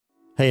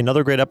Hey,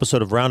 another great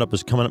episode of Roundup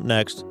is coming up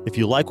next. If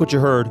you like what you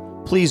heard,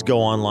 please go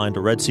online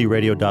to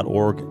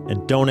redsearadio.org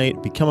and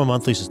donate, become a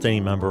monthly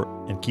sustaining member,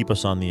 and keep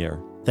us on the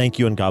air. Thank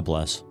you and God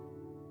bless.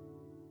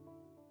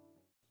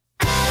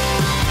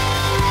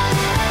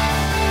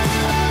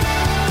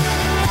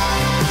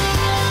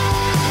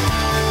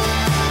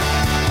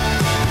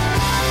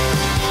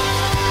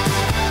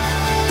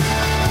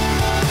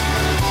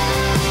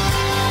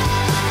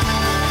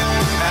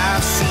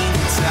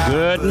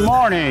 Good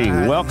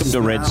morning. Welcome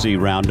to Red Sea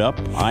Roundup.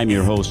 I'm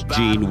your host,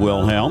 Gene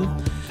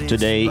Wilhelm.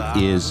 Today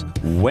is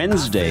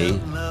Wednesday,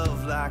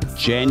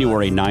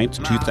 January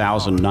 9th,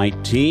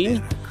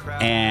 2019,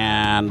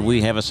 and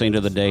we have a saint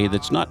of the day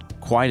that's not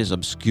quite as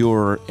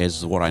obscure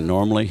as what I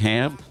normally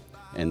have,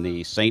 and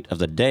the saint of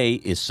the day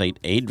is St.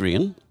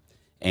 Adrian,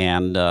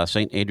 and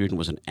St. Adrian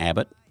was an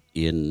abbot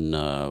in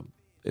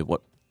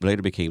what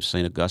later became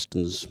St.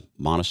 Augustine's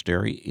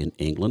Monastery in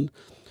England.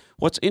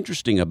 What's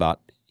interesting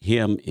about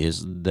him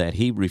is that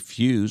he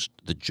refused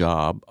the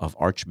job of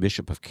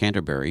Archbishop of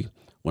Canterbury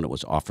when it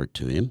was offered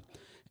to him,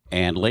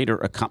 and later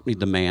accompanied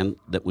the man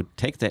that would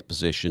take that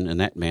position, and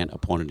that man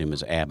appointed him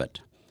as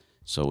abbot.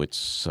 So it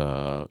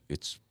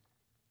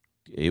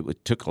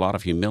took a lot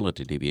of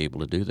humility to be able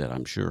to do that,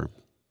 I'm sure.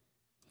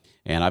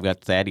 And I've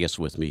got Thaddeus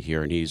with me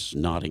here, and he's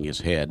nodding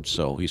his head,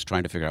 so he's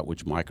trying to figure out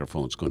which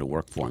microphone's going to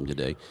work for him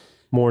today.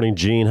 Morning,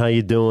 Gene. How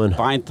you doing?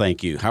 Fine,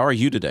 thank you. How are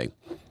you today?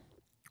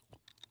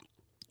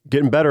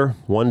 Getting better,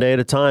 one day at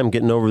a time,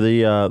 getting over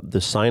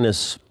the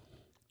sinus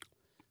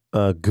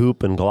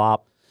goop and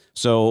glop.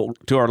 So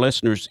to our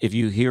listeners, if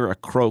you hear a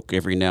croak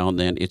every now and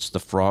then, it's the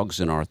frogs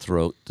in our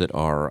throat that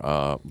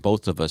are,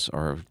 both of us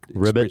are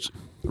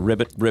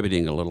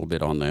riveting a little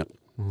bit on that.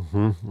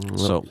 Mm-hmm.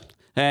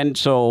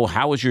 So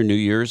how was your New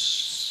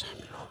Year's?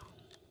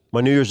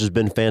 My New Year's has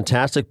been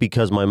fantastic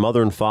because my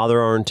mother and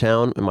father are in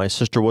town, and my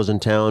sister was in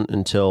town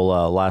until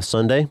last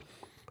Sunday.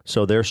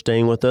 So they're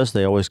staying with us.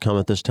 They always come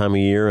at this time of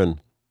year,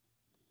 and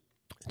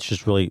it's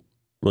just really,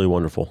 really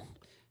wonderful.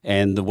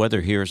 And the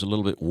weather here is a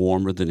little bit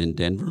warmer than in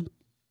Denver?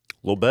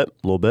 A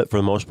little bit for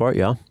the most part,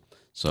 yeah.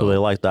 So they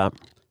like that.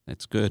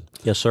 That's good.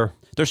 Yes, sir.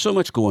 There's so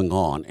much going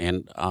on,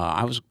 and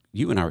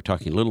you and I were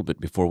talking a little bit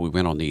before we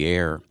went on the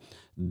air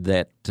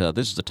that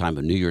this is the time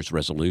of New Year's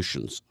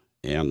resolutions,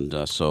 and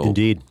so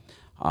indeed,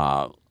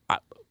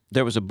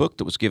 there was a book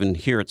that was given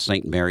here at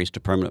St. Mary's to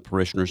permanent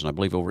parishioners, and I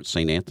believe over at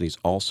St. Anthony's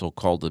also,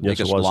 called The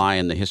Biggest Lie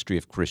in the History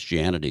of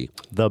Christianity.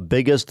 The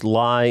Biggest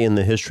Lie in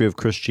the History of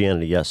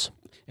Christianity, yes.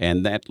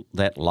 And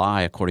that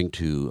lie, according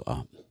to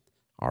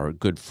our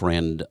good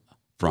friend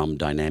from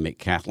Dynamic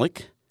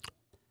Catholic,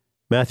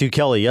 Matthew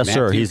Kelly, yes,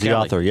 sir. He's the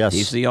author, yes.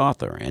 He's the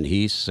author, and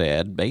he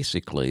said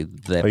basically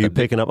that... Are you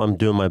picking up? I'm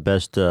doing my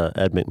best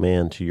Ed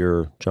McMahon to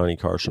your Johnny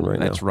Carson right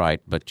now. That's right,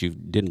 but you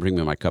didn't bring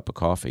me my cup of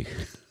coffee.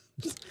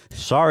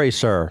 Sorry,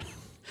 sir.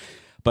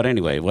 But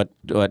anyway, what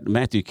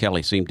Matthew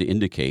Kelly seemed to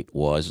indicate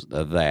was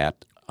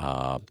that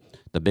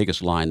the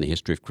biggest lie in the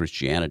history of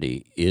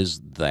Christianity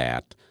is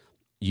that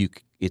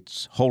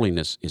its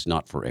holiness is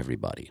not for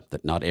everybody,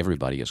 that not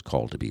everybody is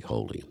called to be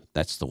holy.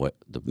 That's the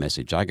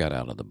message I got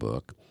out of the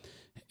book.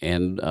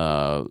 And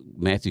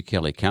Matthew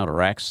Kelly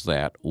counteracts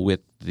that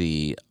with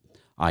the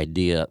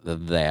idea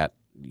that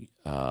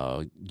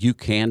you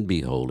can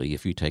be holy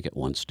if you take it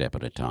one step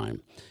at a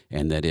time,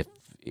 and that if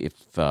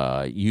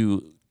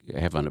you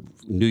have a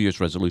New Year's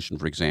resolution,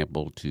 for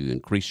example, to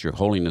increase your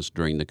holiness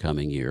during the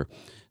coming year,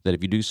 that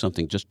if you do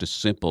something just as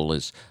simple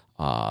as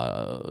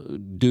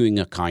doing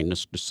a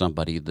kindness to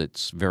somebody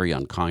that's very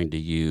unkind to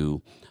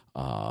you,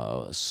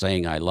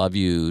 saying I love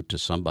you to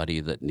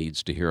somebody that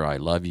needs to hear I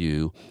love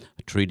you,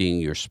 treating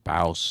your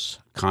spouse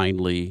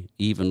kindly,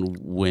 even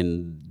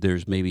when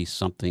there's maybe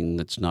something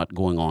that's not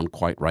going on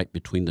quite right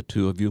between the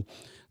two of you,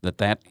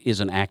 that is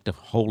an act of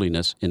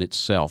holiness in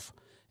itself.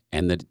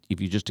 And that if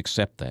you just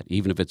accept that,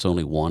 even if it's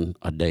only one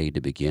a day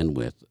to begin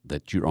with,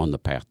 that you're on the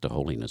path to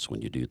holiness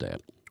when you do that.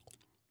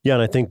 Yeah,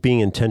 and I think being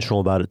intentional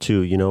about it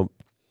too. You know,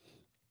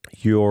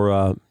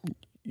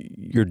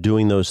 you're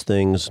doing those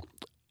things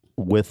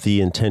with the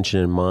intention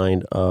in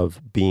mind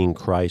of being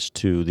Christ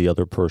to the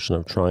other person,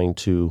 of trying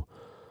to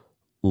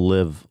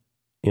live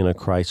in a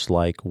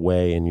Christ-like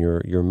way, and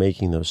you're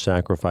making those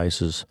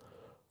sacrifices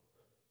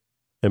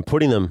and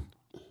putting them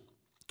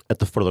at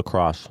the foot of the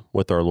cross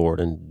with our Lord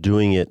and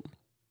doing it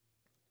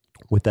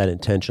with that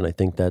intention. I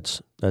think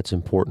that's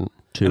important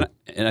too.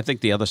 And I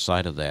think the other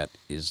side of that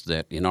is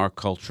that in our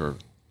culture,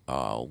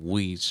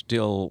 we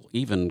still,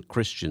 even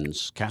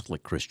Christians,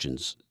 Catholic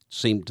Christians,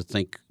 seem to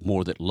think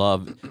more that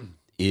love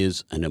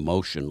is an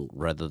emotion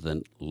rather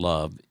than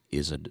love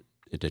is a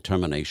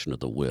determination of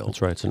the will.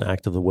 That's right. It's an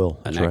act of the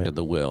will. An act of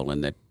the will,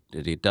 and that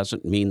it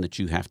doesn't mean that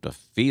you have to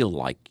feel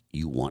like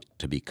you want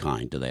to be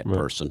kind to that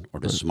person or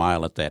to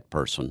smile at that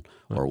person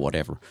or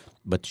whatever,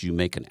 but you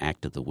make an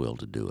act of the will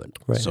to do it.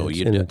 Right. So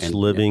it's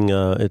living.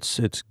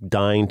 It's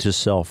dying to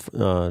self,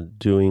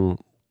 doing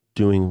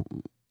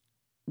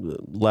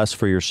less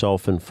for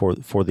yourself and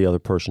for the other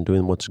person,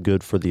 doing what's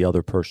good for the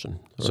other person.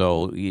 Right?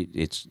 So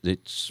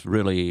it's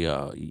really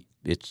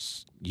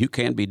you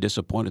can be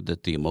disappointed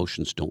that the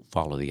emotions don't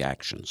follow the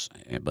actions,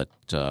 but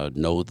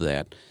know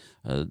that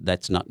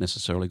that's not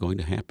necessarily going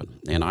to happen.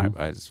 And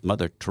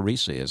Mother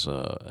Teresa is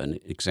an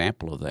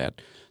example of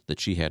that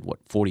she had,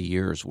 40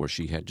 years where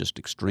she had just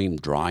extreme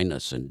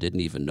dryness and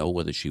didn't even know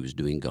whether she was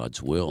doing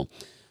God's will,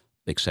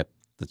 except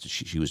that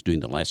she was doing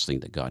the last thing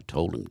that God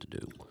told her to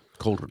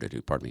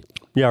do, pardon me.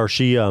 Yeah, or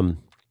she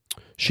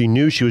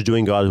knew she was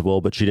doing God's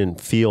will, but she didn't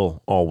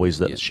feel always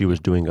that she was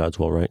doing God's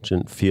will, right? She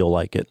didn't feel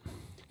like it.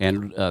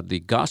 And the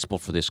gospel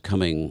for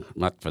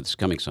not for this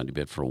coming Sunday,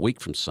 but for a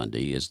week from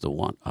Sunday, is the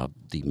one of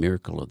the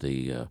miracle of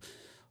the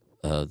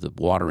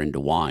water into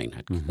wine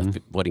at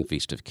the wedding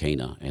feast of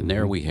Cana. And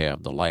there we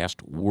have the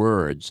last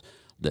words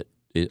that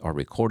are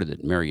recorded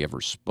that Mary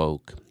ever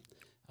spoke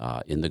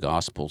in the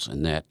Gospels,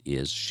 and that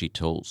is she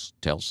tells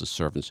the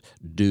servants,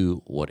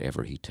 do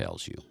whatever he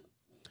tells you.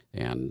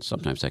 And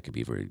sometimes that can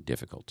be very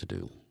difficult to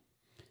do.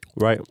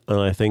 Right, and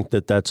I think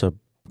that that's a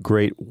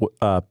great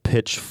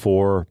pitch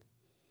for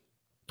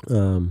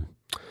taking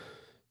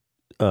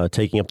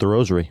up the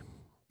rosary,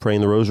 praying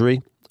the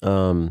rosary,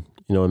 and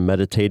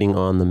meditating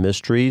on the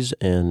mysteries,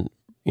 and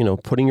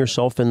putting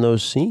yourself in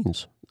those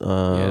scenes,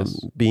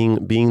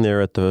 being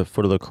there at the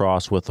foot of the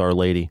cross with Our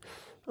Lady,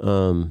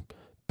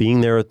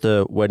 being there at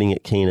the wedding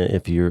at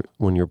Cana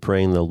when you're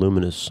praying the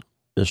luminous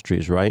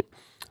mysteries, right,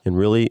 and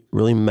really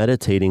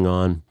meditating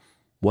on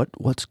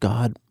what's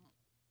God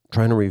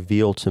trying to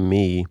reveal to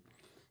me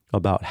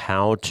about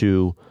how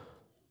to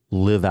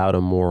live out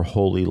a more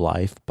holy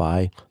life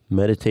by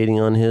meditating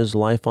on his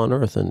life on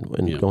earth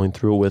and going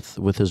through it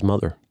with his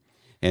mother.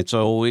 And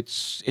so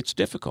it's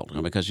difficult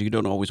because you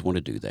don't always want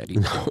to do that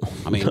either. No,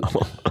 I mean,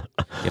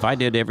 if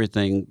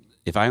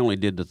I only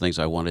did the things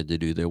I wanted to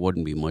do, there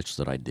wouldn't be much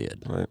that I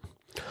did. Right.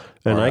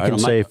 And I can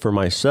say for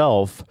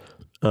myself,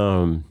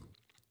 praying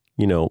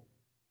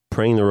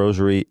the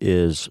rosary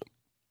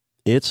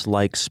it's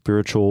like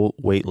spiritual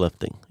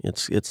weightlifting.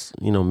 It's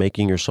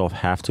making yourself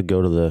have to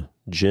go to the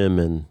gym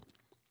and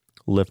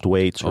lift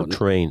weights or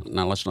train.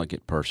 Now let's not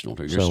get personal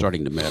here. You're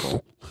starting to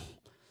meddle.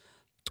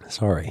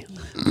 Sorry.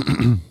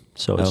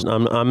 So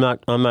I'm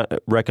not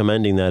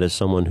recommending that as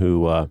someone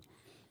who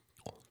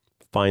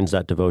finds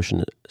that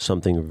devotion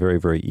something very,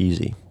 very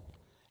easy.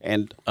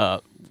 And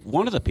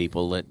one of the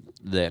people that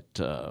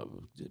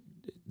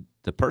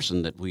the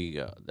person that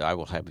I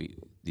will have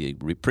the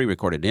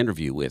pre-recorded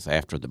interview with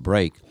after the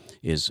break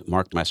is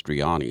Mark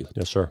Mastriani.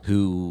 Yes, sir.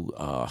 Who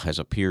has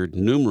appeared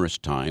numerous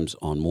times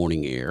on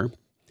Morning Air,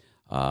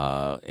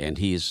 and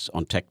he's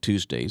on Tech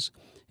Tuesdays.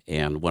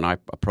 And when I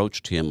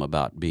approached him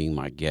about being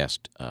my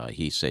guest,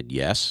 he said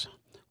yes.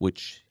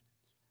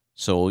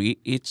 So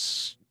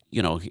he's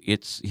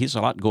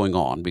a lot going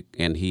on,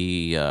 and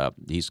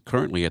he's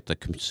currently at the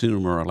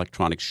Consumer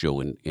Electronics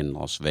Show in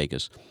Las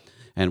Vegas.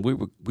 And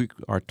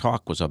our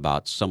talk was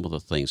about some of the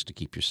things to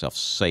keep yourself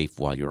safe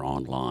while you're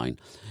online,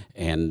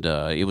 and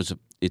it was a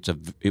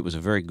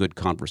very good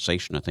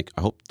conversation. I think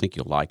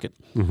you'll like it.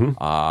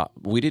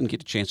 Mm-hmm. We didn't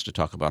get a chance to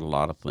talk about a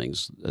lot of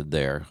things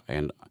there,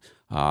 and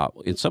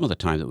in some of the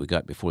time that we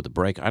got before the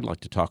break, I'd like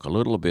to talk a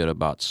little bit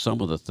about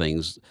some of the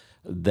things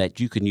that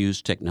you can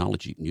use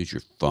technology. You can use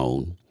your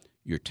phone,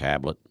 your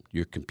tablet,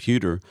 your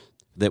computer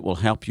that will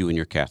help you in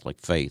your Catholic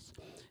faith.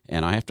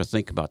 And I have to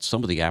think about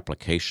some of the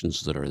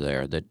applications that are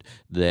there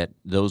that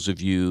those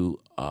of you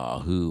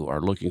who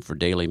are looking for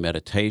daily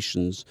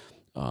meditations,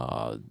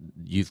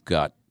 you've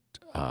got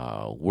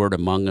Word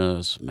Among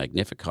Us,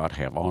 Magnificat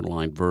have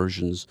online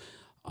versions.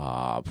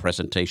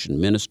 Presentation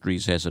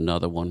Ministries has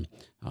another one.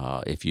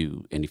 If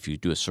you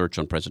do a search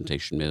on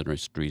Presentation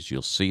Ministries,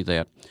 you'll see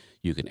that.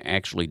 You can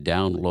actually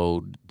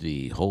download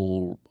the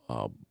whole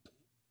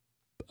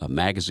a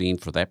magazine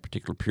for that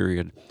particular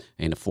period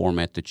in a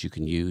format that you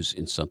can use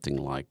in something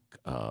like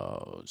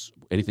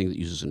anything that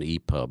uses an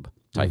EPUB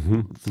type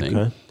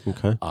thing.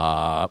 Okay.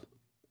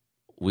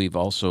 We've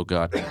also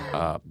got there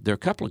are a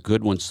couple of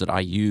good ones that I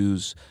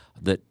use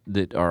that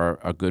are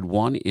a good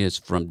one is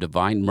from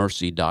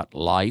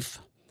divinemercy.life,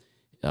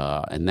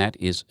 and that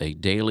is a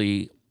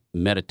daily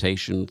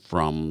meditation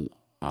from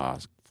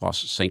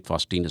St.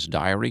 Faustina's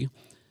diary.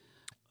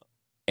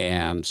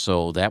 And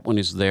so that one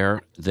is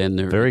there. Then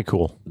very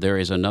cool. There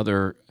is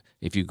another.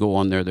 If you go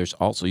on there, there's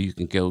also you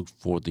can go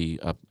for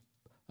the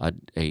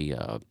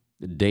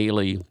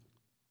daily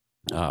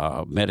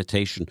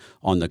meditation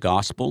on the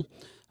gospel,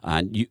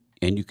 and you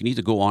can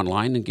either go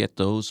online and get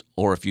those,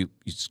 or if you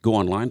just go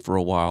online for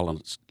a while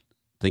and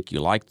think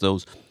you like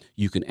those,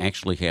 you can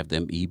actually have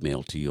them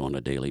emailed to you on a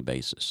daily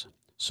basis.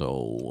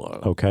 So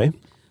okay.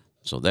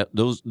 So that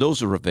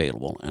those are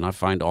available, and I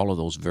find all of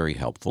those very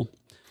helpful.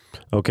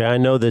 Okay, I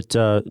know that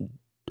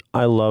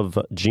I love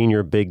Gene,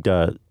 your big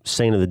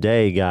Saint of the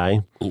Day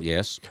guy.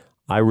 Yes.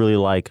 I really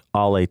like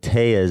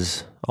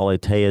Alethea's,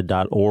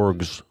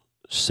 aletheia.org's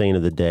Saint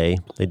of the Day.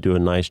 They do a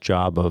nice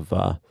job of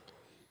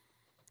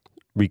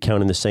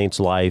recounting the saint's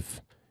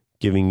life,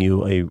 giving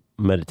you a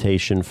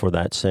meditation for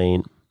that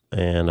saint,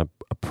 and a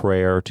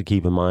prayer to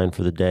keep in mind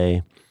for the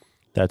day.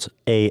 That's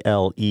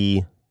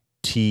aletheia.org.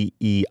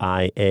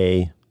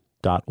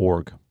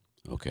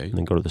 Okay. and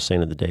then go to the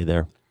Saint of the Day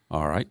there.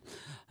 All right.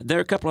 There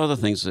are a couple other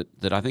things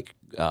that I think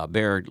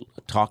bear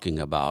talking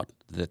about.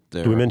 That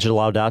Do we mention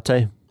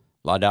Laudate?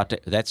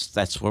 Laudate.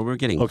 That's where we're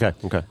getting. Okay.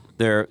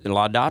 There,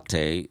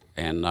 Laudate,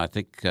 and I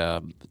think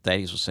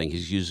Thaddeus was saying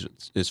he's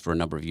used this for a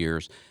number of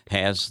years,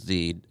 has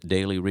the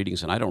daily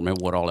readings, and I don't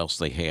remember what all else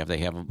they have. They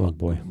have a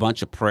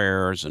bunch of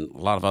prayers and a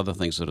lot of other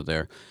things that are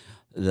there.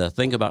 The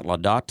thing about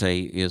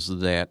Laudate is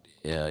that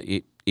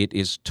it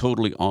is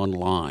totally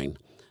online,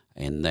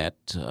 and that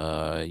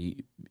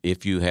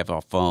if you have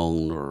a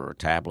phone or a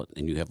tablet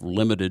and you have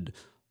limited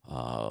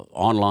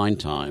online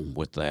time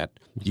with that,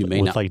 you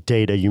may not like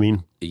data. You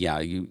mean?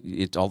 Yeah,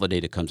 all the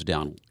data comes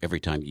down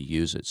every time you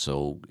use it.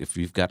 So if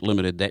you've got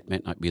limited, that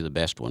might not be the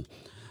best one.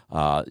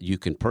 You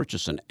can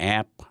purchase an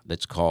app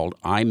that's called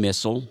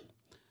iMissal,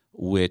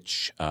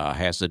 which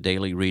has the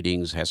daily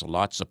readings, has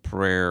lots of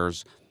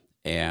prayers,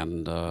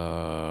 and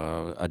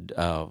a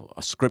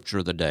scripture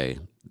of the day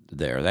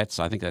there. I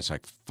think that's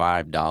like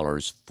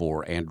 $5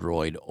 for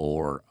Android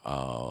or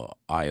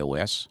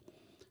iOS,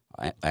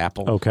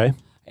 Apple. Okay.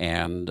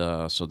 And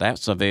so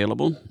that's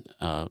available,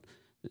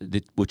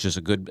 which is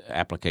a good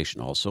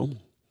application also.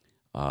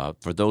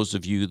 For those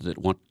of you that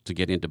want to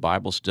get into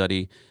Bible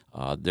study,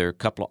 there are a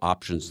couple of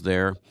options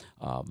there.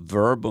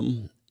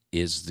 Verbum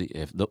is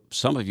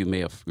some of you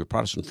your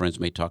Protestant friends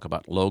may talk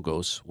about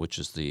Logos, which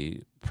is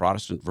the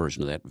Protestant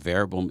version of that.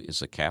 Verbum is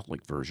the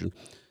Catholic version.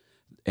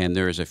 And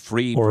there is a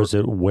free... Or is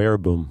it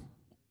Werbum?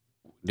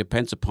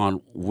 Depends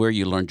upon where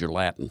you learned your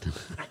Latin.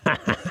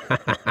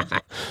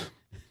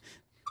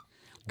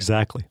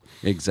 Exactly.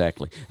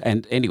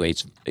 And anyway,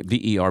 it's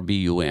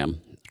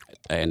Verbum.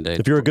 And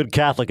if you're a good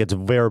Catholic, it's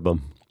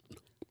Verbum.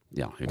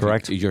 Yeah,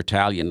 correct. Your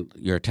Italian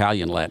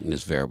Latin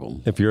is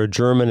Verbum. If you're a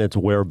German, it's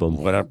Werbum.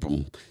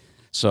 Whatever.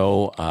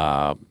 So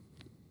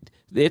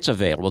it's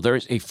available. There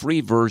is a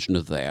free version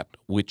of that,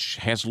 which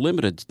has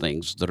limited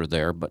things that are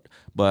there.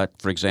 But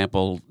for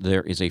example,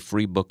 there is a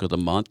free book of the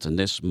month, and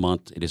this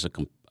month it is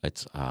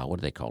what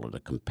do they call it? A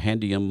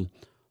compendium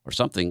or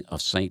something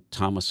of St.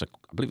 Thomas. I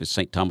believe it's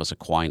St. Thomas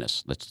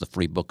Aquinas. That's the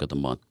free book of the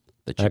month.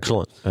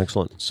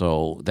 Excellent.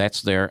 So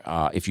that's there.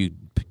 If you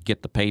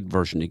get the paid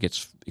version, it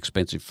gets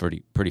expensive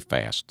pretty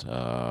fast.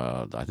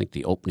 I think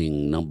the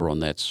opening number on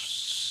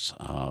that's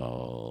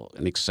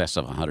in excess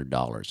of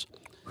 $100.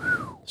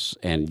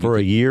 And for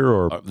a year,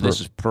 or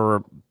this is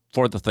for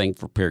the thing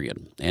for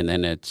period, and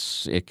then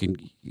it can.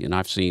 And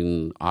I've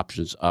seen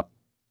options up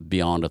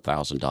beyond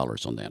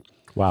 $1,000 on that.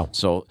 Wow.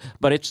 So,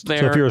 but it's there.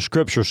 So if you're a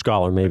scripture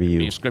scholar, maybe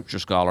you... a scripture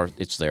scholar,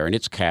 it's there, and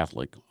it's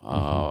Catholic.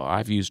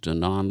 I've used a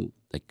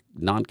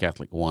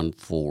non-Catholic one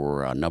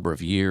for a number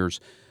of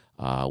years,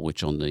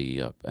 which on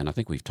the and I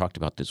think we've talked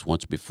about this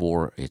once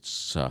before.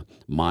 It's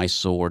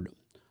MySword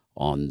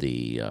on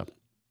the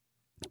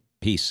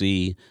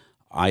PC,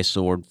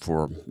 iSword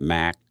for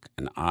Mac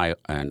and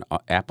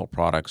Apple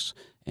products,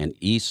 and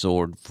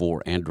eSword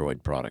for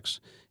Android products,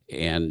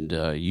 and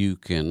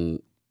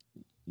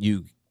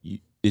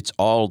it's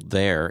all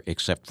there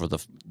except for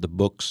the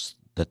books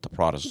that the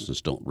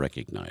Protestants don't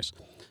recognize.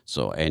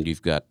 So, and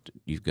you've got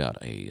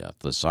a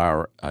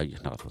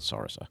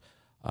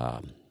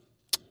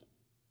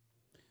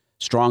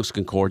Strong's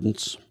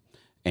Concordance,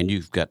 and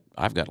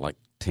I've got like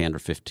 10 or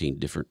 15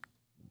 different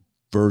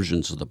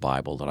versions of the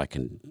Bible that I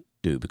can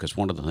do, because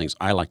one of the things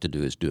I like to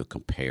do is do a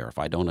compare. If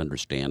I don't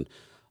understand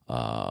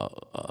a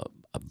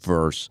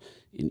verse,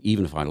 and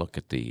even if I look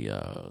at the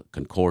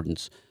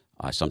concordance,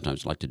 I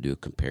sometimes like to do a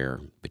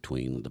compare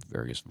between the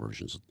various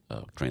versions,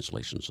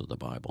 translations of the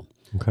Bible.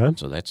 Okay.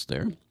 So that's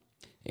there.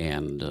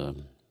 And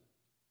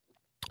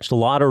there's a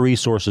lot of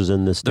resources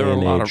in this day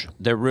and age.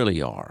 There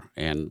really are.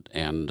 And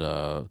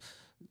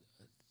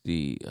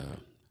the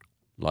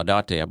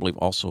Laudate, I believe,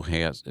 also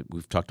has,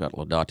 we've talked about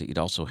Laudate, it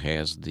also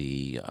has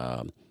the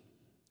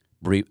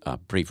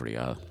breviary.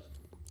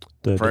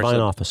 The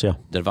Divine Office, yeah.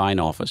 Divine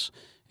Office.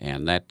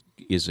 And that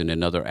is in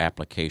another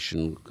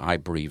application,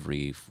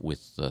 iBreviary,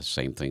 with the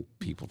same thing,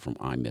 people from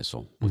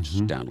iMissal, which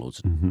downloads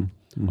it.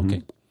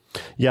 Okay.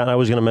 Yeah, and I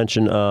was going to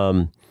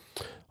mention,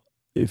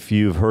 if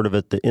you've heard of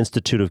it, the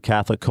Institute of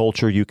Catholic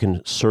Culture, you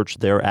can search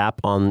their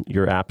app on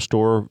your app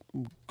store,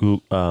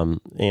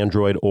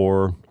 Android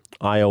or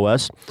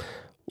iOS.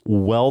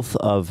 Wealth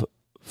of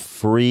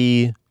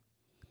free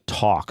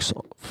talks,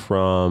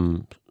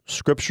 from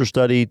scripture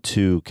study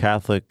to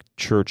Catholic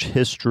Church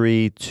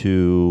history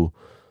to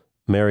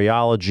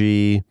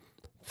Mariology,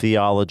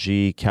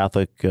 theology,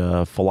 Catholic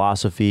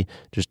philosophy,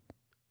 just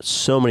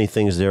so many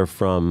things there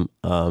from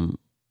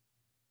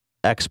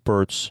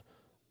experts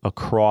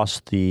across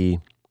the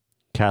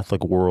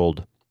Catholic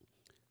world.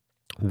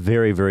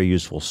 Very, very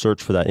useful.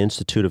 Search for that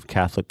Institute of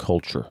Catholic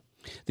Culture.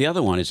 The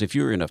other one is if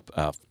you're in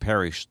a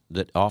parish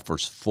that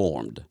offers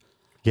Formed.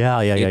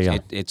 Yeah.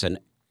 It's an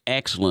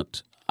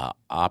excellent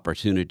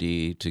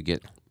opportunity to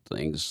get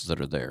things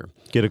that are there.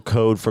 Get a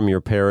code from your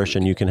parish,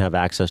 and you can have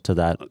access to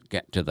that.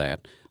 Get to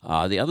that.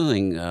 The other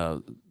thing,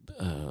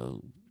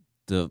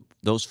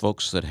 those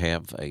folks that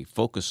have a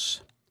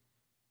focus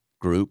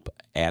group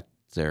at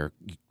their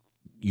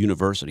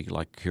university,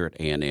 like here at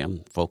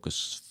A&M,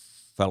 Focus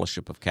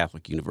Fellowship of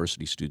Catholic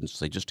University Students.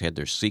 They just had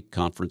their SEEK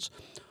conference.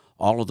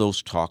 All of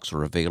those talks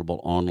are available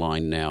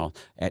online now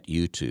at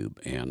YouTube,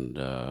 and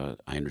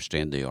I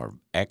understand they are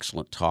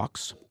excellent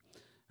talks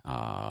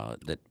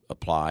that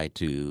apply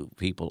to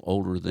people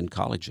older than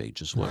college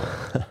age as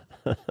well.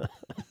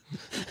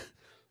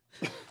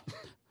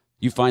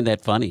 You find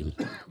that funny?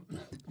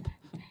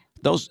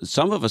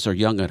 Some of us are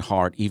young at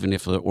heart, even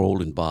if they're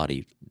old in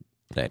body,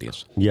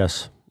 Thaddeus.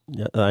 Yes.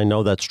 Yeah, I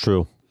know that's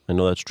true. I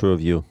know that's true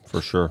of you,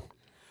 for sure.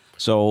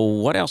 So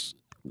what else?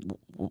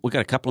 We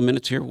got a couple of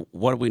minutes here.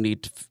 What have we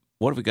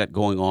got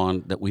going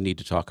on that we need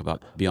to talk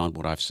about beyond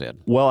what I've said?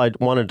 Well, I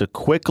wanted to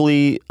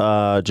quickly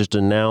just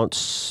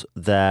announce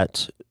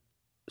that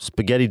famous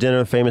spaghetti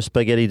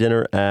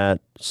dinner at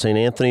St.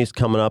 Anthony's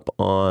coming up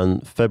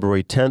on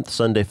February 10th,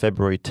 Sunday,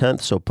 February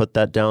 10th. So put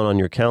that down on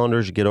your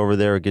calendars. You get over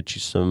there, get you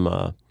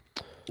some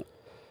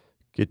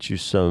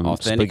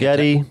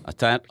spaghetti.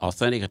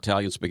 Authentic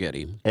Italian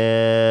spaghetti.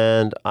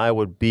 And I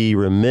would be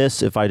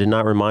remiss if I did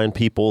not remind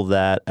people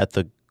that at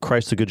the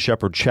Christ the Good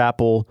Shepherd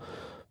Chapel,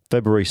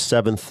 February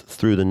 7th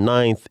through the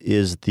 9th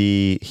is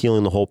the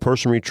Healing the Whole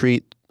Person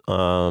retreat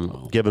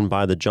given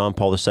by the John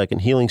Paul II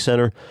Healing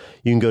Center.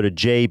 You can go to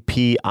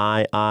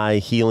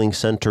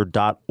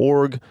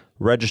jpiihealingcenter.org,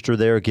 register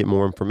there, get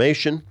more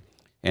information.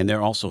 And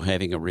they're also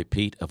having a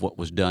repeat of what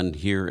was done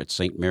here at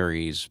St.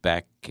 Mary's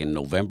back in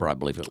November, I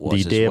believe it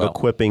was. The Day of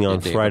Equipping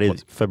on Friday,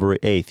 February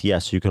 8th.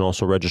 Yes, you can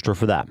also register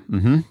for that.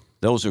 Mm-hmm.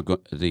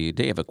 The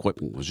Day of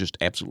Equipping was just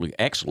absolutely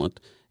excellent,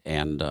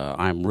 and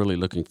I'm really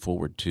looking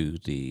forward to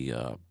the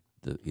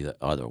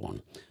other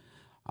one.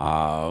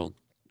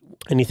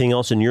 Anything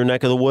else in your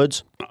neck of the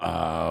woods?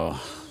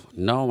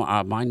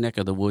 No, my neck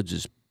of the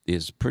woods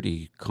is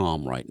pretty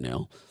calm right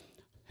now.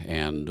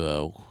 And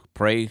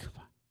pray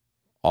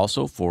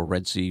also for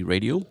Red Sea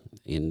Radio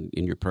in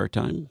your prayer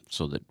time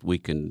so that we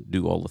can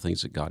do all the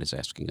things that God is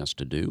asking us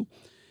to do.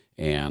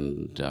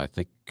 And I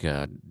think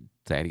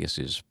Thaddeus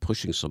is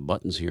pushing some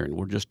buttons here, and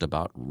we're just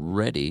about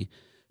ready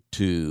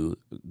to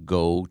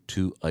go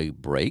to a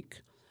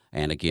break.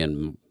 And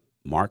again,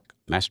 Mark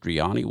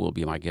Mastriani will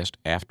be my guest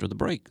after the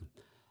break.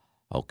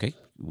 Okay,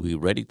 we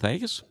ready,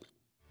 Thaddeus?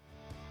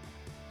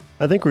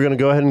 I think we're going to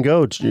go ahead and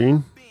go,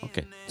 Gene.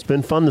 Okay. It's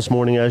been fun this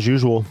morning, as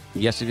usual.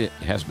 Yes, it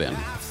has been.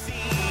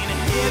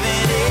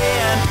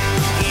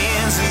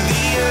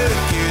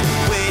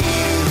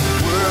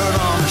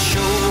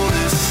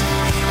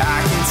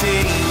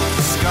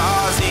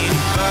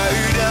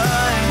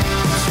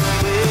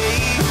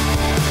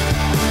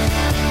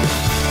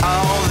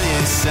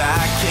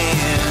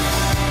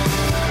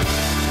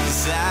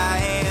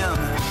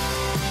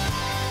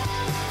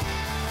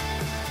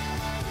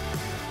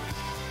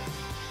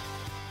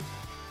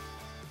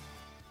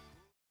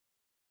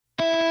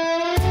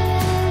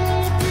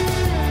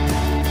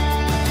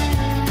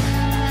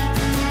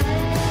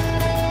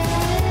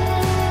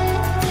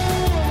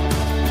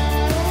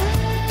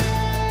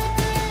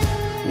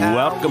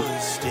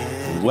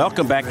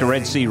 Welcome back to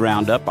Red Sea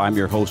Roundup. I'm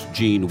your host,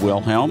 Gene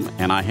Wilhelm,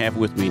 and I have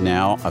with me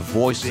now a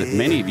voice that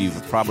many of you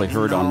have probably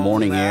heard on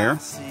Morning Air,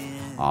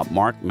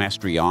 Mark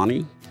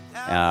Mastriani,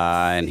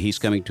 and he's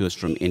coming to us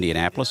from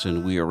Indianapolis,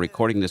 and we are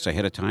recording this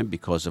ahead of time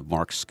because of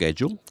Mark's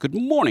schedule. Good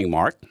morning,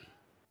 Mark.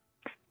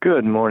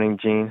 Good morning,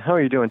 Gene. How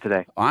are you doing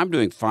today? I'm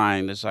doing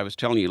fine. As I was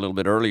telling you a little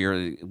bit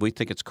earlier, we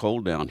think it's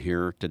cold down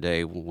here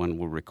today when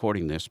we're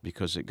recording this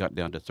because it got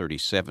down to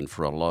 37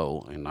 for a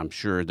low, and I'm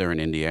sure there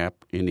in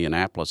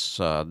Indianapolis,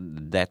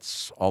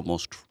 that's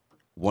almost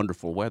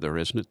wonderful weather,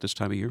 isn't it, this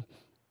time of year?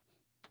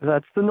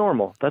 That's the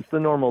normal. That's the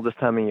normal this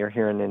time of year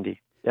here in Indy.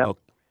 Yep. Oh,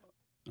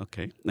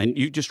 okay. And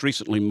you just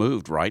recently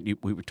moved, right?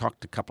 We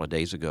talked a couple of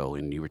days ago,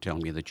 and you were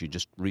telling me that you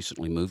just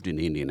recently moved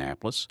into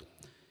Indianapolis.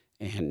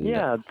 And,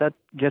 yeah, that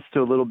gets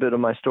to a little bit of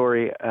my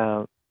story.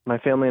 My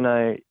family and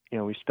I,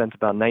 we spent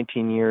about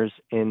 19 years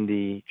in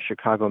the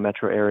Chicago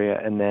metro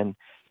area, and then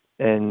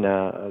in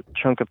a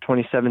chunk of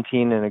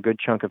 2017 and a good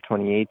chunk of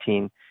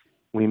 2018,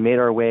 we made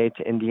our way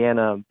to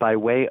Indiana by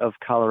way of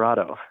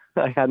Colorado.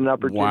 I had an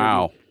opportunity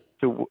wow.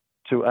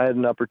 I had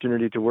an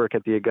opportunity to work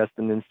at the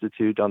Augustine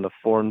Institute on the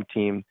Form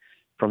team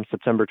from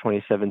September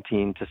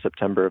 2017 to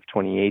September of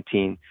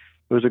 2018.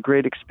 It was a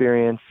great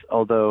experience,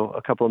 although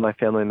a couple of my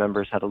family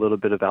members had a little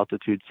bit of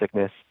altitude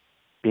sickness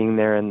being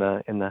there in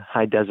the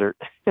high desert.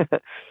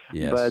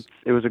 Yes. But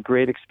it was a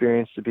great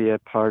experience to be a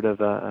part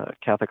of a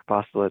Catholic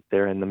apostolate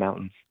there in the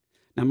mountains.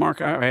 Now,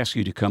 Mark, I asked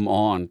you to come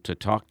on to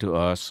talk to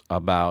us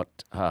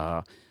about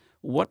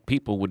what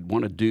people would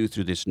want to do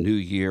through this new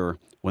year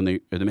when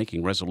they're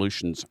making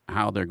resolutions,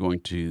 how they're going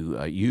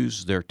to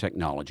use their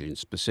technology, and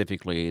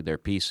specifically their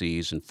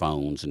PCs and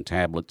phones and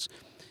tablets.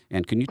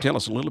 And can you tell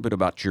us a little bit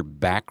about your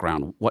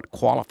background? What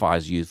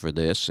qualifies you for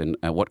this, and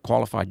what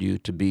qualified you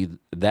to be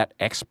that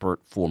expert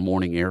for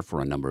Morning Air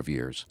for a number of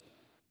years?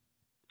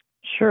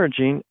 Sure,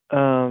 Gene.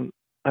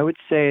 I would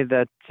say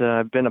that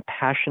I've been a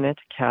passionate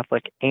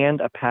Catholic and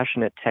a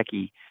passionate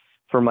techie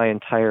for my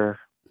entire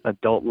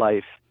adult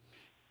life.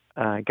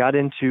 I got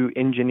into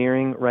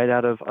engineering right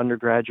out of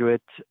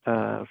undergraduate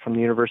from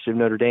the University of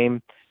Notre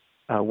Dame.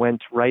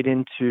 went right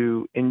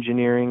into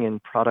engineering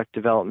and product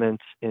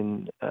development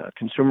in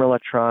consumer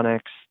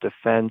electronics,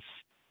 defense,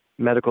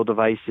 medical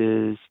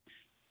devices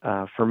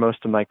for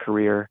most of my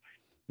career.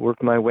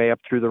 Worked my way up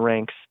through the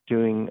ranks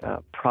doing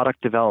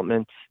product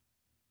development,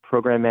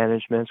 program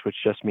management, which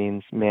just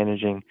means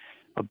managing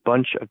a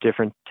bunch of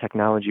different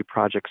technology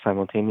projects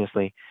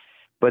simultaneously.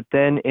 But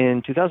then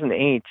in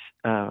 2008,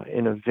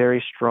 in a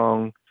very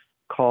strong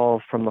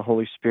call from the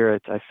Holy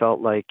Spirit, I felt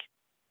like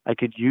I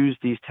could use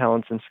these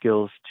talents and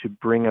skills to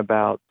bring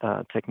about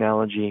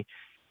technology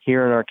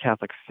here in our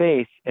Catholic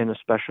faith in a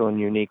special and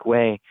unique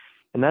way.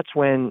 And that's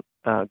when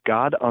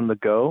God on the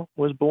Go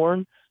was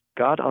born.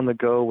 God on the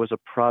Go was a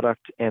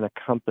product and a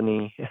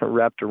company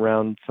wrapped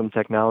around some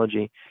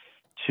technology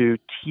to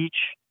teach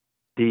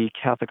the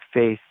Catholic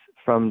faith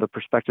from the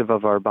perspective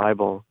of our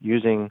Bible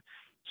using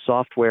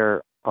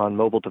software on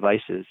mobile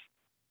devices.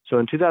 So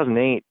in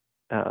 2008,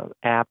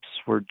 apps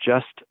were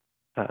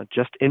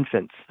just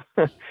infants.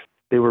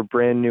 They were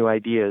brand new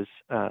ideas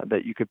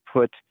that you could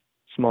put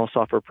small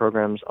software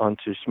programs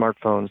onto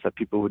smartphones that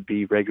people would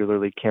be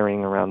regularly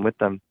carrying around with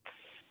them.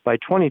 By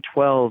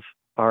 2012,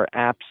 our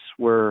apps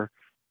were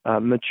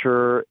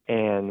mature,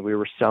 and we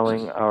were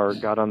selling our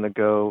God on the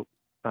Go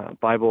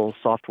Bible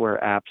software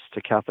apps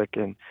to Catholic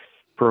and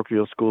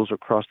parochial schools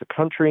across the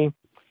country.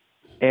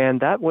 And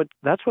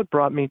that's what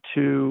brought me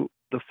to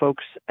the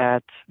folks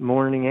at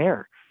Morning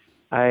Air.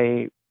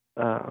 I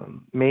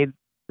made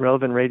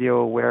Relevant Radio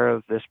aware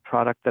of this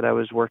product that I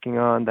was working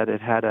on, that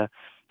it had a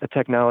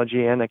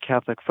technology and a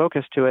Catholic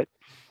focus to it,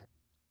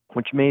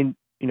 which made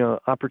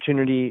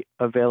opportunity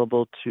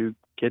available to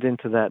get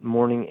into that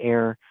Morning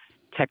Air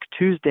Tech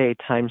Tuesday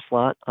time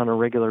slot on a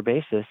regular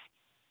basis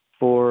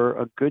for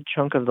a good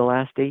chunk of the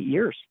last 8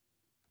 years.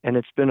 And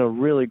it's been a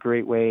really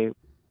great way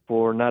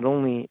for not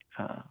only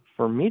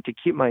for me to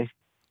keep my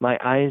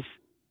eyes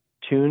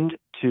tuned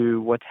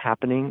to what's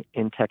happening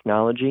in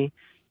technology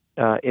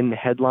in the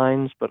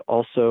headlines, but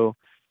also,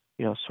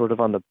 sort of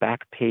on the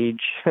back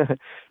page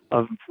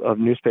of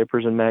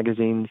newspapers and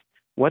magazines,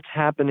 what's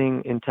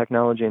happening in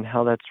technology and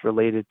how that's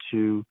related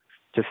to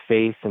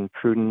faith and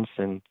prudence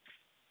and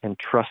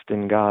trust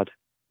in God.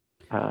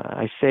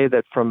 I say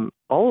that from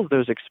all of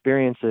those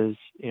experiences,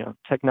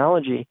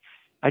 technology,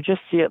 I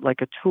just see it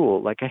like a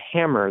tool, like a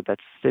hammer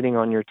that's sitting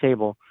on your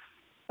table.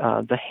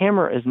 The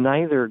hammer is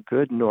neither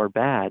good nor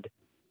bad.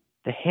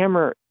 The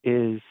hammer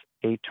is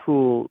a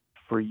tool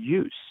for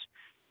use.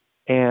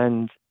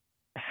 And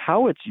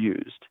how it's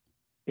used,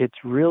 it's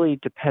really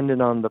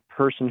dependent on the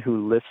person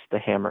who lifts the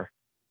hammer.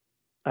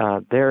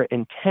 Their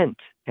intent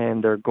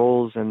and their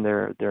goals and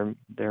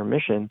their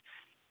mission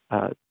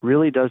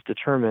really does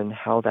determine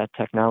how that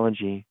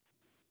technology,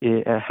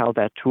 how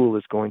that tool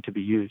is going to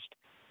be used.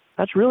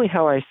 That's really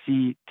how I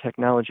see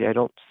technology. I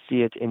don't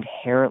see it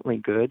inherently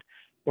good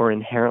or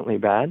inherently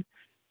bad.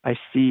 I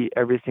see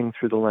everything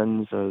through the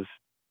lens of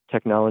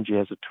technology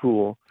as a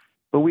tool,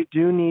 but we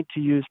do need to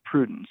use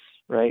prudence,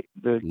 right?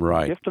 The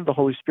gift of the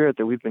Holy Spirit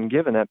that we've been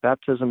given at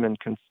baptism and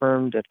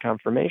confirmed at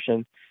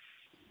confirmation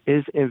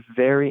is a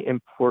very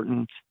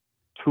important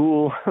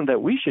tool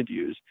that we should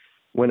use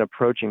when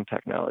approaching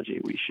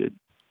technology. We should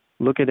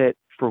look at it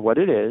for what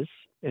it is.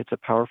 It's a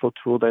powerful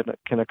tool that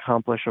can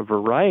accomplish a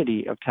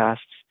variety of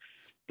tasks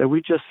that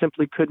we just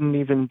simply couldn't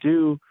even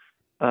do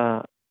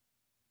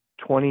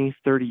 20,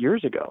 30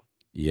 years ago.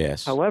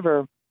 Yes.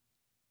 However,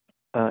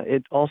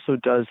 it also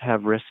does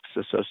have risks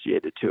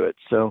associated to it.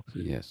 So,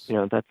 yes.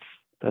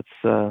 That's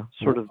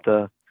sort of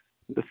the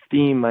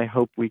theme I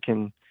hope we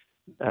can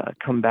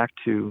come back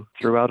to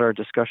throughout our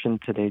discussion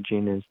today,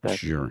 Gene, is that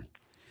sure.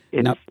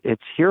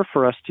 It's here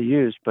for us to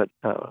use, but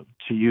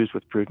to use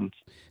with prudence.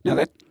 Now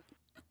that,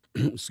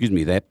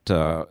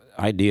 that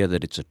idea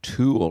that it's a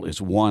tool is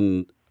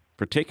one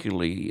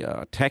particularly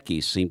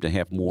techies seem to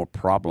have more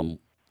problem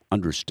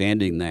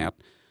understanding that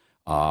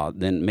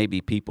than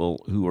maybe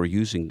people who are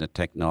using the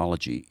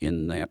technology,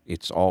 in that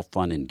it's all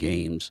fun and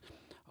games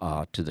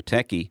to the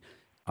techie,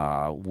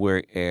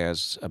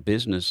 whereas a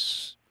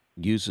business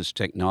uses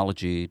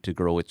technology to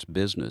grow its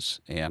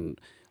business. And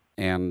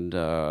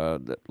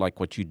like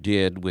what you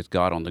did with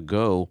God on the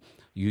Go,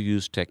 you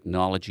use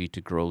technology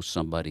to grow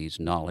somebody's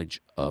knowledge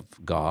of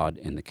God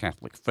and the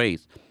Catholic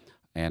faith.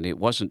 And it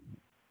wasn't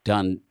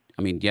done,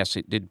 yes,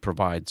 it did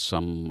provide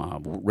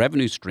some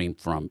revenue stream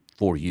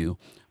for you,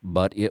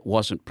 but it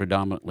wasn't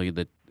predominantly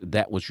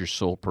that was your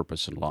sole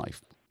purpose in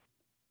life.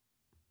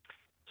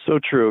 So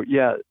true.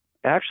 Yeah.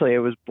 Actually, it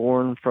was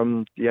born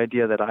from the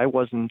idea that I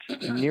wasn't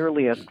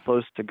nearly as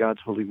close to God's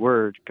holy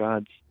word,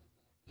 God's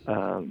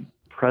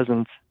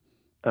presence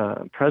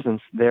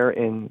there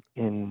in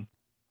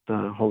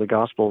the Holy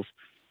Gospels,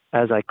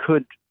 as I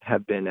could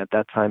have been at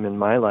that time in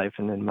my life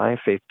and in my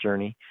faith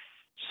journey.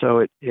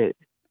 So it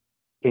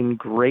in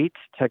great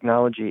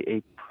technology,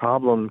 a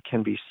problem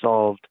can be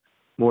solved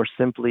more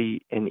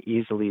simply and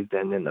easily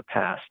than in the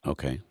past.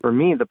 Okay. For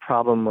me, the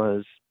problem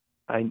was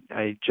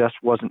I just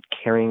wasn't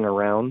carrying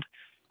around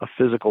a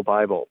physical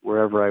Bible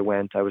wherever I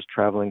went. I was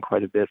traveling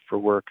quite a bit for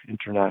work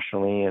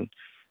internationally and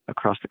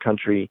across the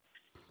country,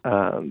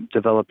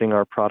 developing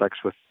our products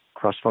with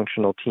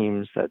cross-functional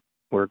teams that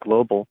were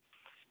global.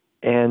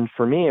 And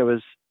for me, it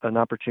was an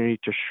opportunity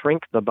to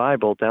shrink the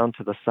Bible down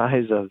to the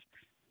size of,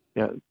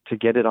 to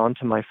get it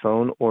onto my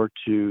phone, or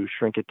to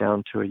shrink it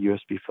down to a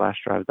USB flash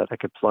drive that I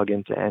could plug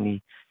into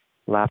any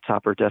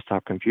laptop or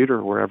desktop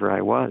computer wherever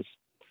I was.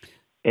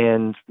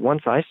 And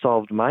once I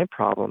solved my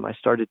problem, I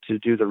started to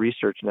do the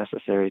research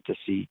necessary to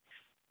see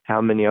how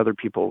many other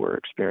people were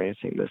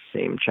experiencing this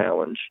same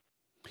challenge.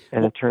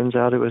 And it turns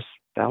out it was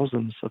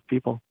thousands of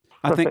people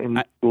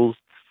in schools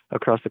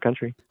across the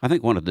country. I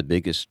think one of the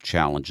biggest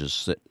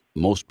challenges that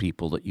most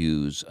people that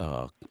use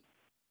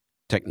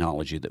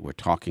technology that we're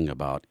talking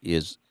about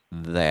is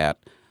that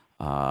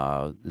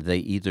they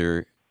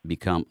either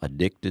become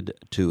addicted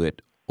to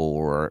it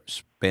or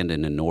spend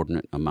an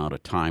inordinate amount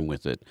of time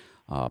with it,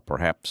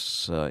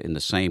 perhaps in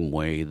the same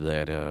way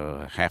that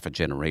half a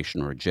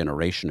generation or a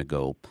generation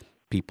ago,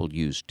 people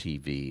used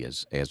TV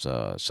as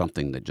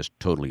something that just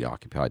totally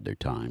occupied their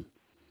time.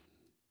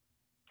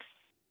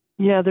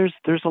 Yeah,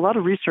 there's a lot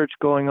of research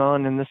going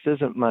on, and this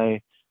isn't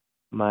my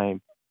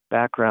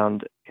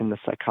background in the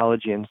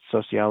psychology and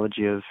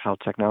sociology of how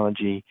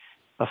technology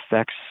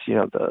affects,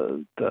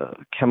 the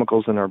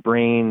chemicals in our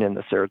brain and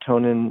the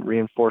serotonin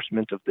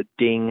reinforcement of the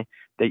ding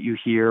that you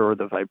hear or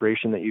the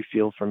vibration that you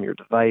feel from your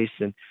device.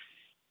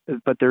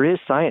 But there is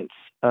science,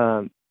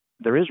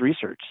 there is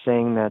research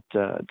saying that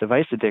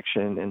device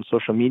addiction and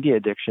social media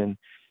addiction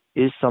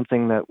is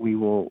something that we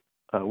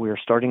are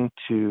starting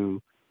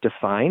to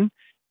define,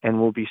 and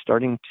we'll be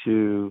starting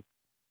to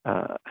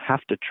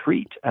have to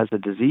treat as a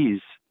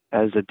disease,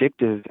 as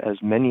addictive as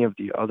many of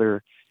the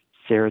other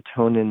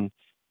serotonin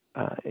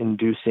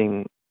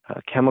inducing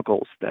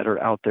chemicals that are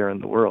out there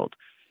in the world.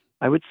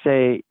 I would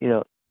say,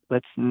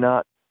 let's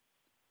not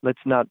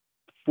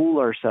fool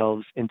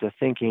ourselves into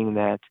thinking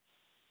that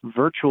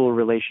virtual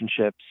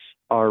relationships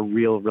are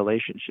real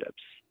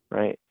relationships,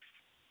 right?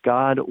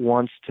 God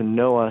wants to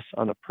know us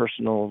on a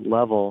personal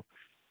level.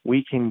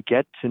 We can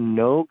get to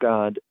know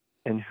God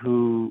and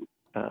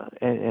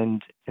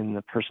and in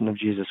the person of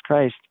Jesus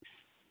Christ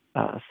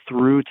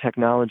through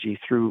technology,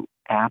 through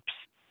apps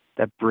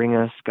that bring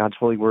us God's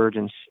holy word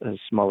in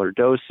smaller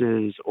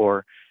doses,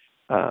 or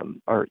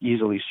are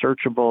easily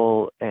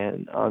searchable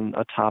and on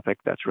a topic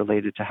that's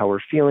related to how we're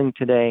feeling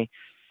today.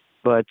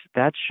 But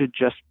that should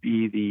just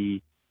be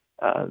the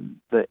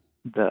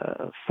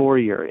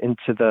foyer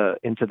into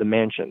the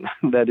mansion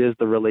that is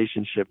the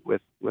relationship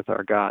with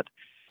our God.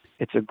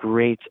 It's a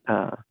great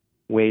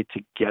way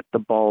to get the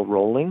ball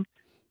rolling,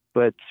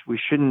 but we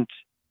shouldn't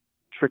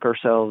trick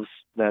ourselves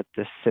that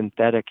the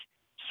synthetic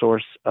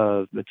source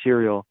of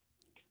material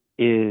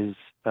is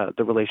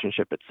the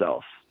relationship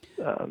itself.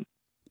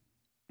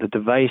 The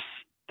device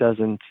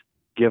doesn't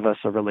give us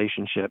a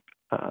relationship.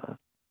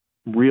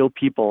 Real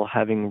people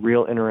having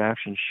real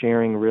interactions,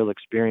 sharing real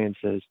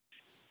experiences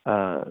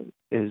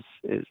is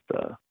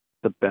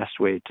the best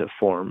way to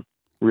form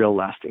real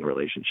lasting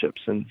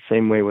relationships. And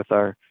same way with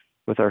our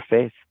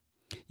faith.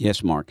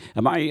 Yes, Mark.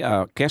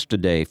 My guest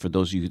today, for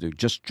those of you that are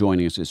just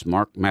joining us, is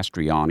Mark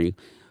Mastriani,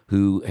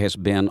 who has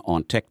been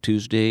on Tech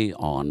Tuesday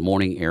on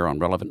Morning Air on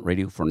Relevant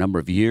Radio for a number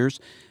of years.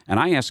 And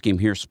I asked him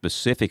here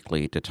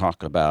specifically to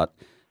talk about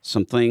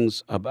some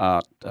things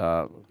about,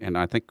 and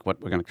I think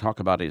what we're going to talk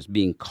about is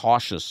being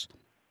cautious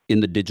in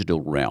the digital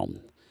realm.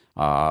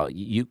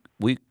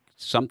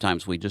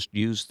 Sometimes we just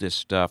use this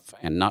stuff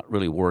and not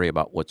really worry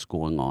about what's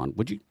going on.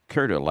 Would you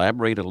care to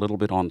elaborate a little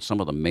bit on some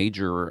of the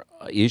major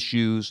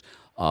issues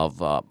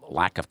of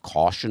lack of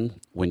caution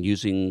when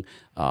using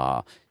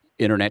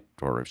internet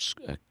or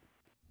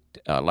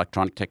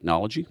electronic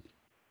technology?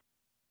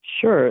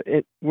 Sure.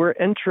 We're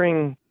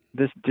entering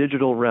this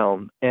digital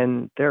realm,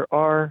 and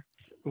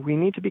we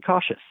need to be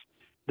cautious.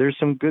 There's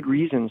some good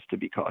reasons to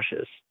be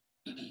cautious.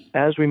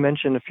 As we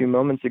mentioned a few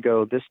moments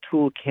ago, this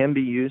tool can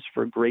be used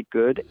for great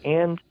good,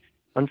 and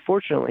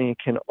unfortunately, it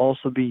can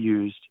also be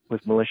used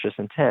with malicious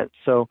intent.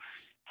 So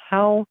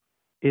how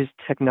is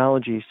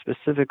technology,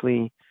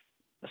 specifically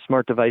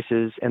smart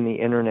devices and the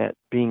internet,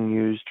 being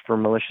used for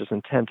malicious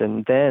intent?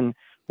 And then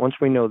once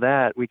we know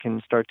that, we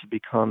can start to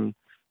become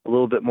a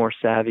little bit more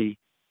savvy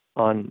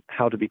on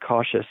how to be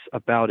cautious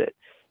about it.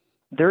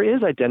 There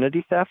is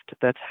identity theft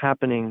that's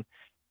happening,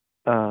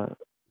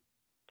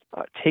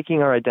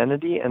 taking our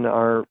identity and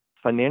our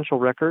financial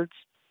records,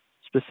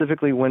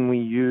 specifically when we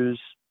use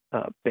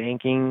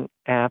banking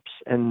apps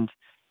and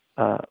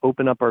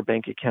open up our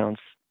bank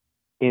accounts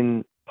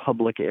in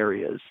public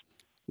areas.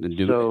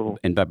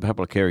 And by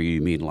public area,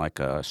 you mean like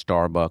a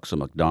Starbucks, a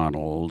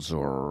McDonald's,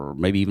 or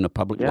maybe even a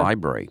public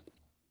library?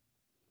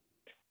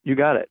 You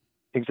got it.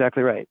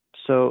 Exactly right.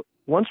 So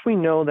once we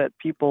know that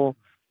people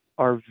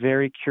are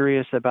very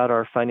curious about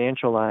our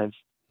financial lives,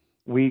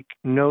 we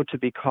know to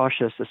be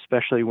cautious,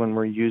 especially when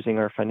we're using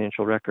our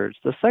financial records.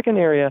 The second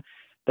area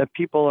that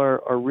people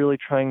are really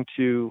trying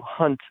to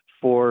hunt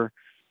for,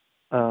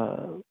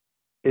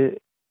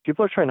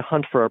 people are trying to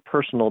hunt for our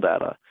personal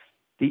data,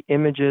 the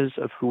images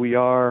of who we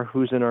are,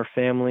 who's in our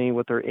family,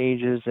 what their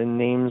ages and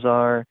names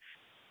are.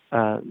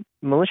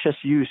 Malicious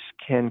use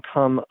can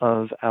come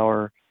of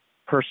our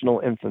personal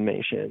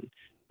information,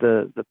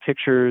 the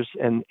pictures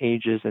and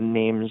ages and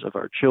names of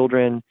our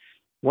children.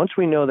 Once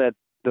we know that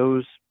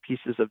those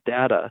pieces of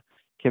data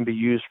can be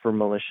used for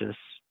malicious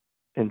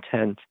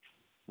intent,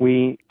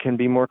 we can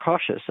be more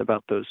cautious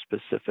about those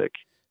specific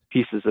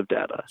pieces of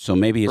data. So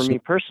maybe for me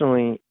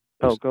personally,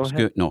 go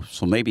ahead. No,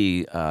 so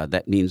maybe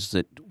that means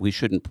that we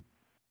shouldn't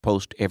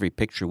post every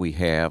picture we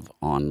have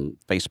on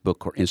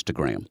Facebook or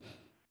Instagram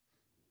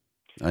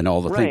and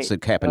all the things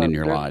that happen in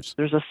your lives.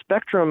 There's a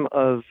spectrum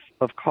of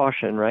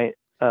caution, right?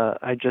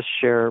 I just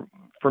share,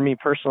 for me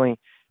personally,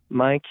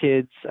 my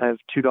kids, I have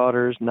two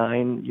daughters,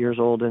 9 years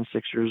old and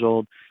 6 years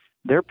old.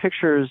 Their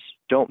pictures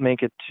don't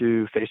make it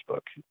to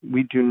Facebook.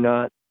 We do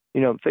not,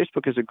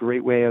 Facebook is a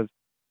great way of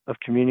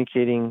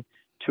communicating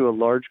to a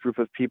large group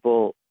of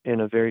people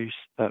in a very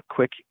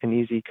quick and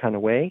easy kind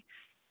of way,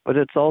 but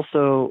it's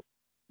also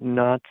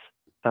not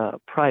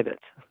private.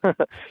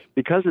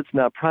 Because it's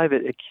not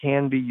private, it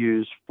can be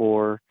used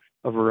for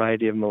a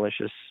variety of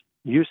malicious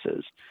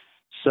uses.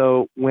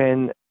 So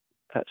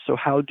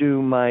how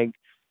do my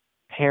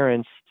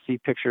parents see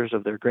pictures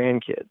of their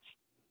grandkids?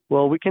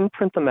 Well, we can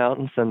print them out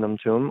and send them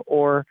to them,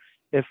 or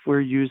if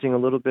we're using a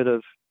little bit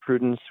of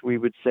prudence, we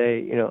would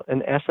say,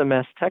 an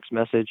SMS text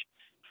message,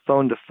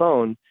 phone to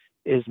phone,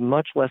 is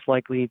much less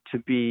likely to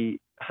be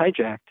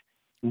hijacked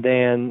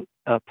than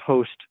a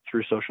post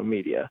through social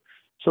media.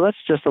 So that's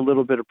just a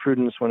little bit of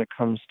prudence when it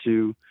comes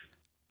to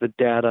the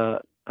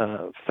data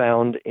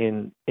found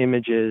in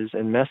images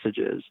and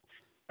messages.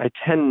 I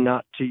tend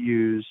not to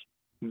use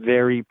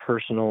very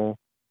personal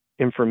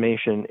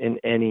information in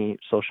any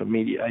social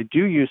media. I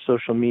do use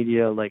social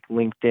media like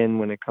LinkedIn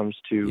when it comes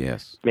to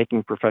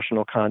making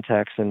professional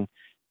contacts and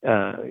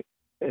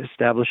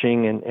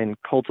establishing and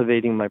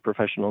cultivating my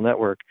professional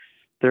network.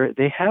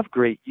 They have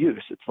great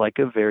use. It's like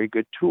a very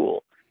good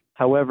tool.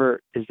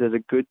 However, is it a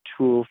good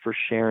tool for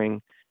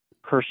sharing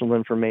personal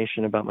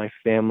information about my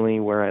family,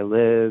 where I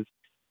live,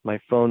 my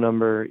phone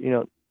number?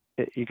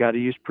 You got to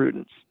use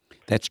prudence.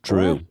 That's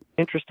true. One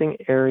interesting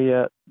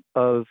area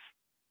of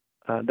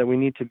that we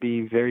need to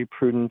be very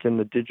prudent in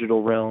the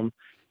digital realm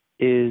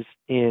is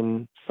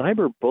in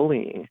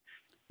cyberbullying.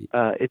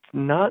 It's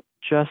not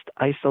just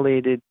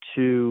isolated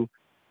to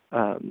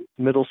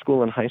middle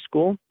school and high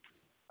school.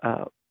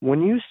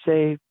 When you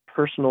say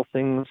personal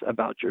things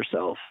about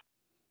yourself,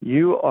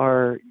 you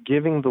are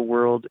giving the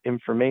world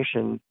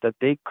information that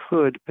they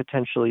could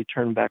potentially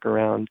turn back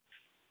around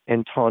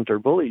and taunt or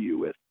bully you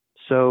with.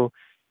 So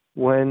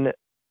when,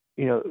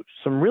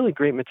 some really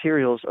great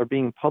materials are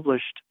being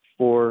published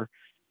for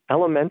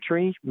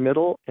elementary,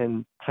 middle,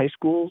 and high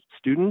school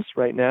students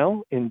right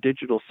now in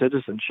digital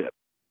citizenship.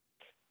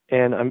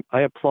 And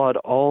I applaud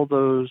all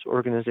those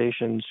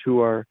organizations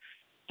who are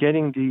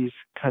getting these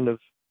kind of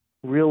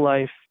real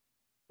life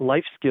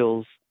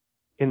skills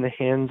in the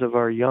hands of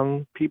our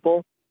young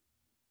people.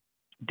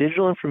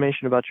 Digital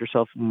information about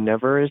yourself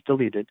never is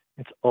deleted.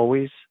 It's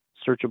always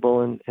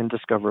searchable and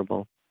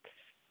discoverable.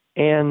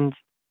 And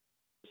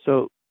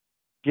so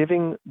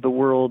giving the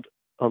world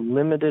a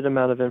limited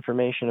amount of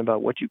information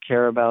about what you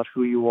care about,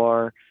 who you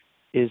are,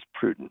 is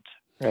prudent,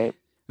 right?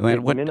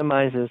 It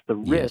minimizes the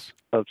risk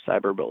of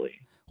cyberbullying.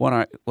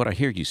 What I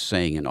hear you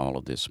saying in all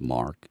of this,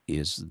 Mark,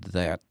 is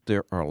that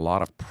there are a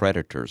lot of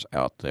predators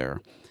out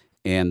there,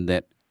 and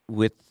that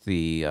with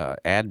the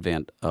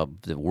advent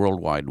of the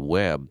World Wide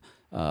Web,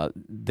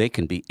 they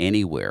can be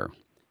anywhere.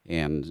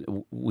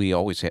 And we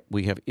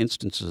have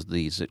instances of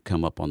these that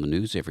come up on the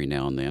news every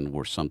now and then,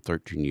 where some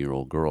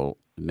 13-year-old girl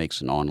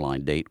makes an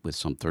online date with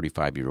some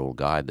 35-year-old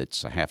guy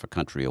that's a half a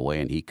country away,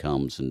 and he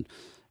comes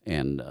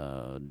and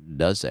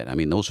does that. I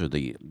mean, those are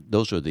the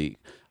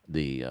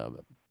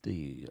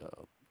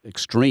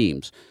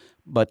extremes,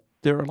 but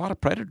there are a lot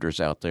of predators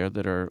out there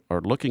that are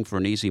looking for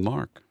an easy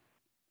mark.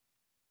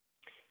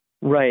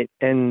 Right,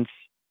 and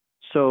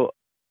so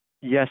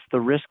yes,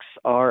 the risks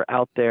are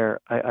out there.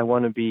 I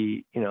want to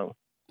be,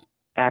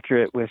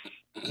 accurate with,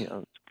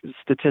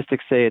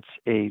 statistics say it's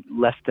a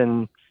less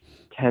than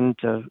 10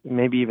 to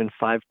maybe even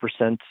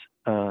 5%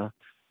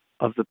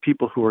 of the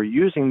people who are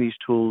using these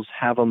tools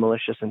have a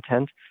malicious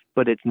intent,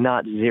 but it's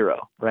not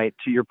zero, right?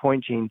 To your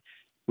point, Gene,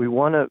 we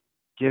want to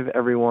give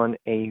everyone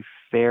a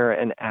fair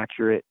and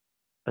accurate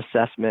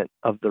assessment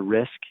of the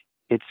risk.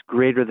 It's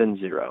greater than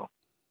zero.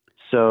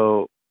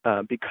 So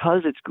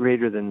because it's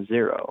greater than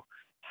zero,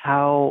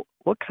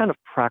 what kind of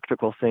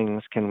practical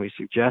things can we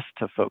suggest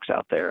to folks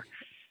out there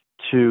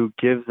to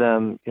give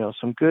them,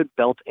 some good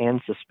belt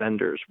and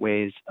suspenders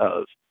ways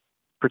of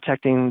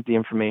protecting the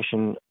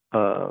information,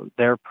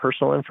 their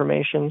personal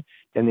information,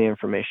 and the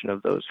information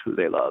of those who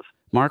they love?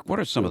 Mark, what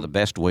are some of the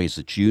best ways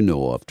that you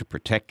know of to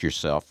protect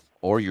yourself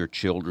or your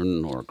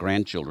children or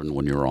grandchildren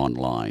when you're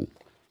online?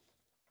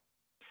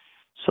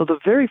 So the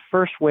very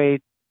first way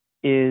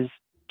is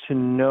to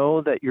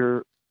know that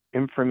your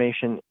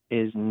information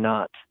is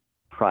not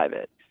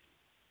private.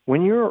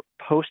 When you're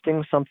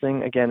posting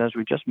something, again, as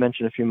we just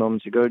mentioned a few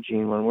moments ago,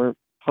 Gene, when we're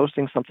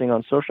posting something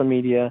on social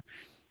media,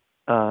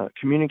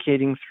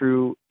 communicating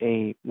through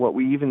what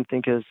we even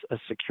think is a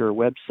secure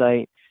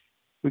website,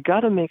 we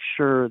got to make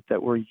sure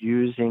that we're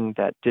using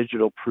that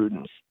digital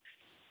prudence.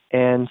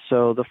 And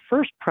so the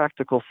first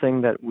practical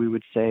thing that we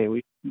would say,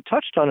 we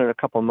touched on it a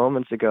couple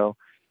moments ago,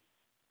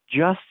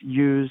 just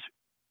use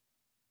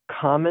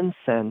common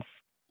sense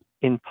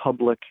in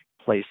public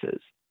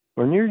places.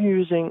 When you're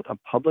using a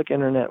public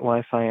internet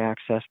Wi-Fi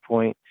access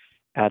point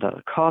at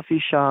a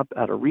coffee shop,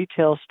 at a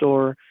retail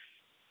store,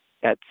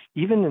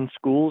 even in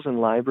schools and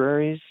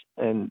libraries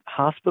and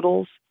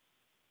hospitals,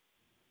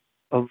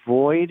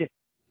 avoid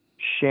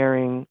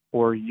sharing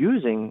or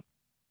using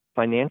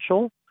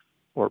financial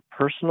or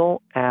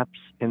personal apps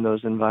in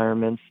those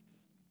environments.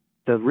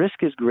 The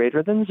risk is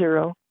greater than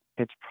zero.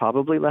 It's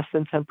probably less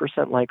than 10%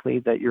 likely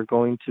that you're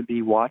going to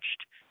be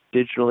watched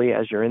digitally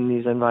as you're in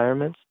these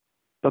environments.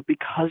 But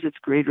because it's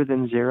greater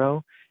than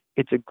zero,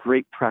 it's a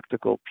great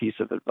practical piece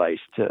of advice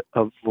to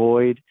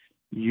avoid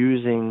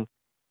using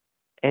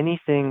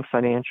anything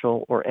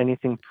financial or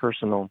anything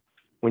personal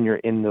when you're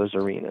in those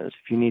arenas.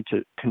 If you need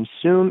to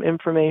consume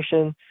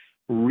information,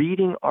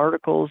 reading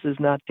articles is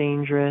not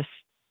dangerous.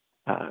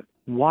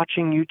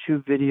 Watching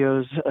YouTube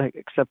videos,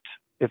 except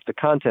if the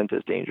content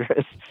is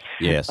dangerous,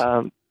 Yes.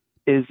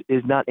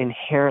 Is not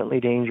inherently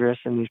dangerous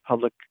in these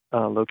public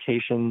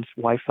locations.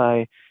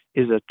 Wi-Fi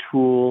is a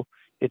tool.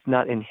 It's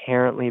not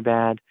inherently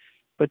bad,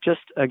 but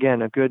just,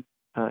 again, a good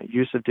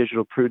use of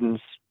digital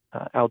prudence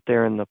out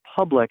there in the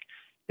public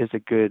is a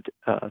good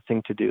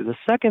thing to do. The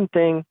second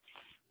thing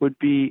would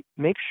be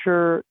make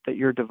sure that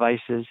your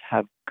devices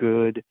have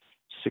good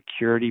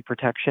security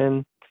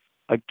protection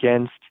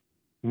against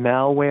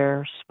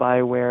malware,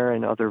 spyware,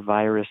 and other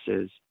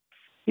viruses.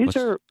 These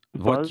are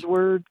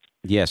buzzwords.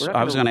 Yes,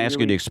 I was going to ask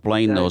you to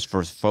explain those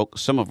for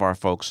folks. Some of our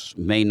folks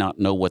may not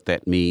know what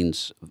that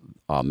means,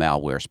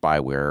 malware,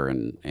 spyware,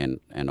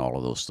 and all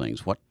of those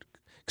things.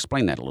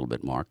 Explain that a little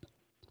bit, Mark.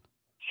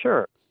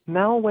 Sure.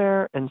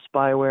 Malware and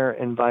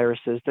spyware and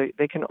viruses,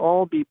 they can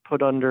all be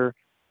put under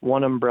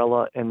one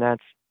umbrella, and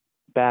that's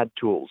bad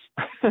tools.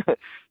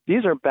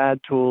 These are bad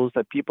tools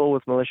that people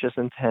with malicious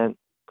intent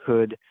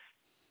could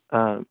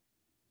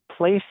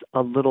place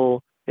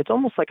it's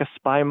almost like a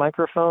spy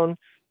microphone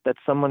that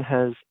someone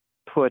has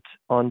put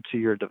onto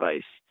your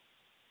device.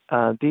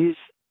 These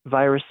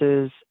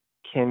viruses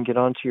can get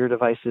onto your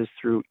devices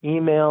through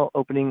email,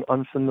 opening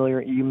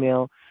unfamiliar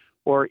email,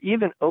 or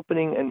even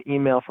opening an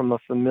email from a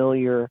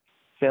familiar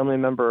family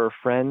member or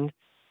friend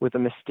with a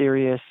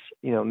mysterious,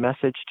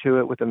 message to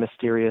it with a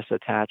mysterious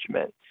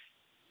attachment.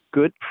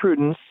 Good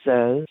prudence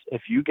says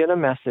if you get a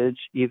message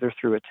either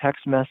through a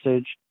text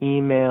message,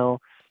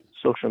 email,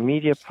 social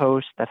media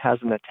post that has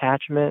an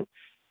attachment,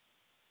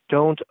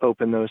 don't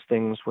open those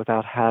things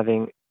without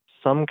having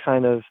some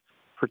kind of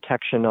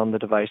protection on the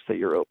device that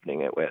you're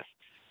opening it with.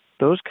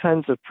 Those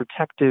kinds of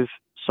protective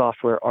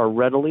software are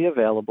readily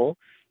available.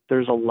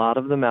 There's a lot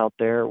of them out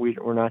there.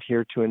 We're not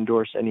here to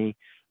endorse any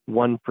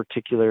one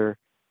particular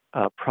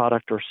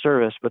product or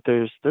service, but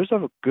there's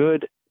a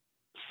good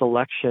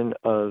selection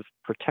of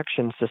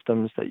protection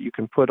systems that you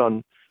can put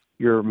on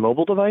your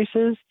mobile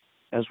devices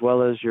as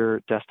well as your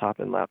desktop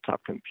and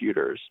laptop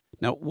computers.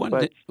 Now,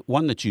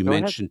 one that you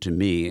mentioned to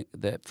me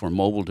that for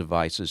mobile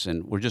devices,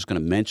 and we're just going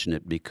to mention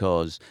it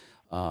because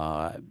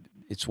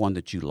it's one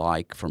that you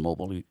like for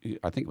mobile.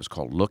 I think it was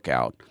called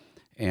Lookout.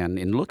 And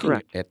in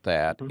looking at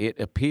that, it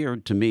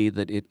appeared to me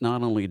that it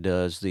not only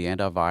does the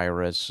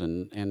antivirus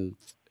and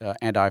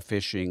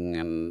anti-phishing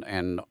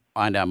and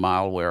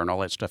anti-malware and all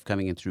that stuff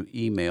coming in through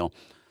email,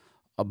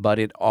 but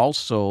it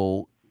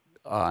also,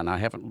 and I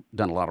haven't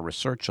done a lot of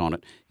research on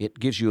it, it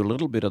gives you a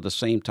little bit of the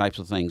same types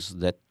of things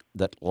that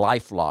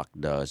LifeLock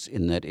does,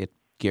 in that it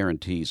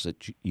guarantees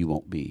that you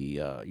won't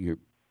be, your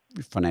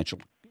financial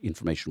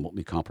information won't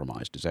be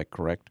compromised. Is that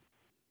correct?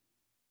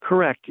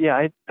 Correct.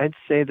 Yeah, I'd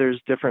say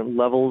there's different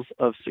levels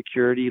of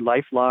security.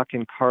 LifeLock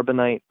and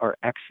Carbonite are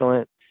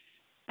excellent.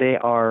 They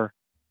are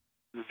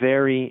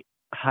very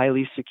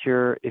highly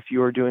secure if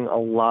you are doing a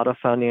lot of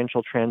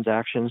financial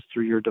transactions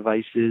through your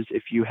devices,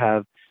 if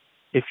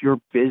your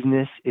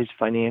business is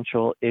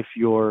financial, if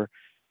you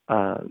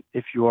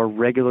are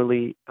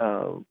regularly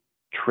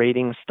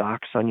trading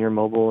stocks on your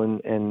mobile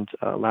and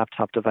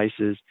laptop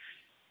devices,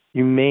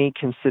 you may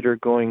consider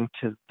going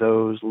to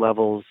those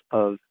levels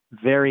of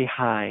very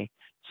high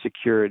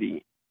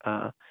security.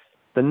 The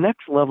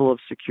next level of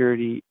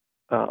security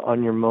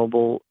on your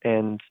mobile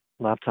and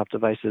laptop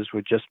devices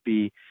would just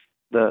be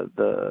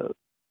the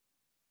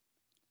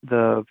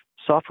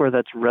software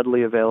that's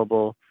readily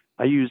available.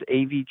 I use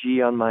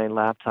AVG on my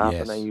laptop,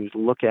 yes, and I use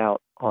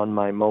Lookout on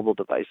my mobile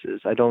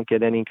devices. I don't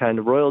get any kind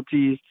of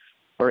royalties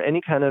or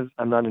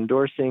I'm not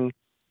endorsing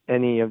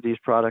any of these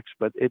products,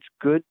 but it's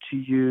good to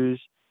use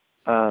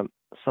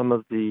some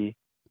of the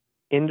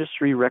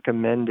industry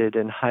recommended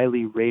and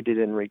highly rated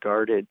and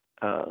regarded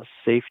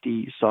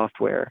safety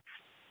software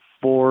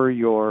for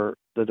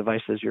the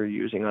devices you're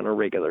using on a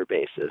regular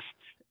basis.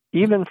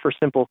 Even for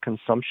simple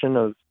consumption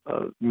of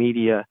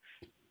media,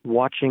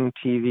 watching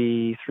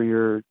TV through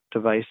your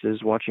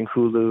devices, watching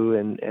Hulu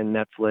and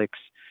Netflix,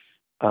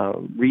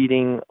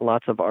 reading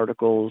lots of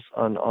articles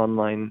on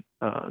online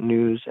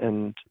news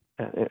and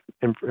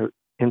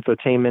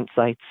infotainment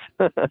sites.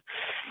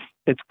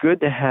 it's good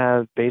to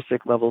have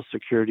basic level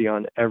security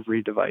on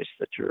every device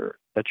that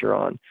you're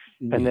on.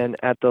 And then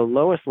at the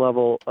lowest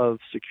level of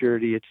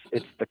security,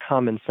 it's the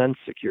common sense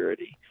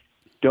security.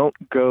 Don't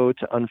go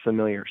to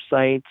unfamiliar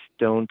sites.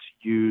 Don't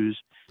use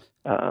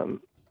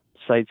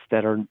sites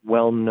that are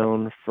well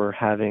known for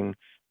having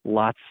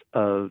lots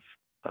of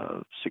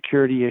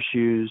security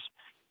issues.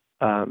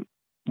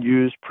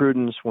 Use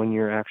prudence when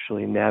you're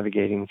actually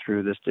navigating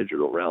through this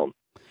digital realm.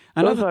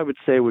 Those, I would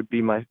say, would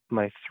be my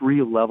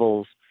 3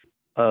 levels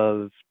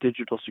of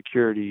digital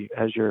security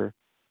as you're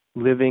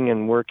living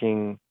and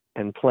working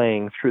and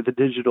playing through the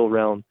digital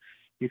realm.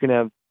 You can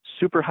have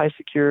super high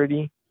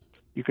security.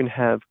 You can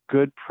have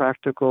good,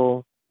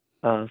 practical,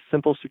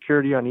 simple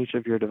security on each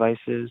of your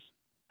devices.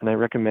 And I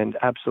recommend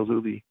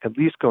absolutely at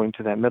least going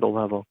to that middle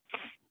level,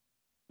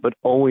 but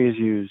always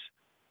use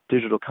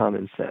digital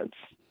common sense.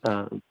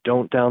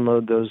 Don't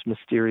download those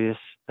mysterious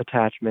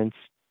attachments.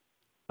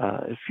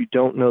 If you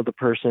don't know the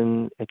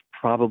person, it's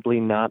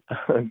probably not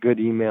a good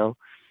email.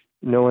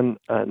 No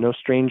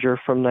stranger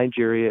from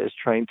Nigeria is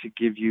trying to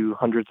give you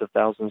hundreds of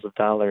thousands of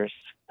dollars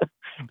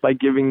by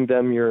giving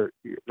them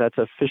that's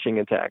a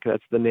phishing attack.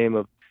 That's the name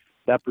of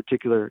that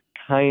particular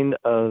kind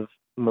of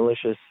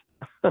malicious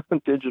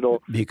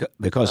digital.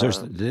 Because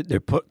they're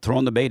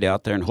throwing the bait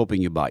out there and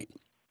hoping you bite.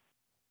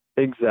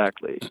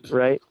 Exactly,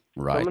 right?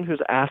 Right. Someone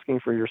who's asking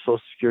for your Social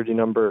Security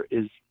number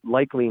is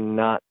likely in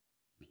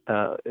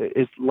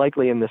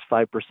this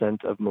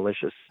 5% of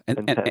malicious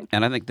intent.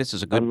 And I think this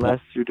is a good unless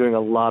point. you're doing a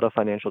lot of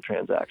financial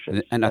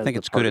transactions. And I think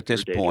it's good at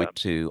this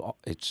point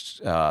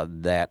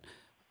that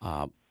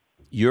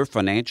your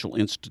financial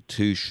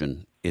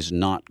institution is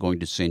not going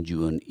to send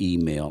you an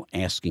email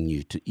asking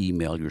you to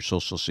email your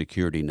Social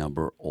Security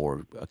number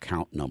or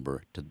account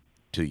number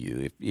to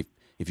you.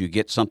 If you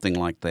get something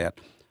like that,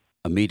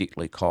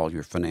 immediately call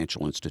your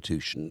financial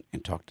institution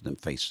and talk to them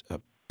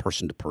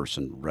person to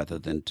person rather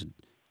than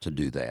to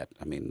do that.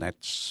 I mean,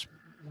 that's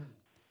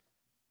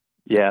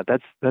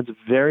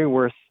very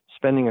worth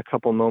spending a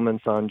couple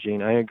moments on,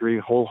 Gene. I agree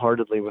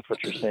wholeheartedly with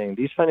what you're saying.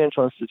 These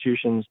financial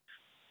institutions,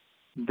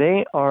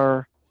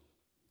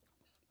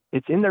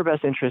 it's in their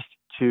best interest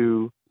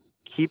to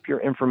keep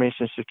your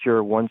information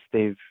secure once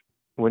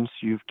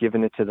you've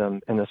given it to them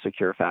in a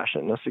secure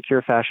fashion. A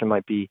secure fashion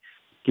might be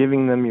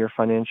giving them your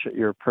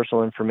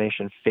personal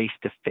information face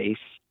to face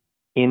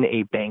in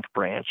a bank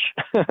branch.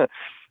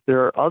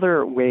 There are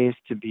other ways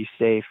to be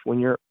safe. When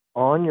you're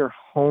on your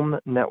home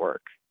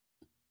network,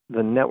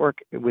 the network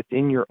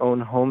within your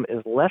own home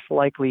is less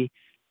likely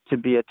to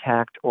be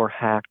attacked or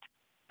hacked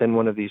than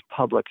one of these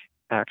public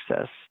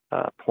access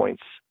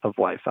points of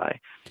Wi-Fi.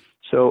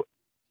 So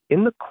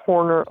in the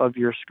corner of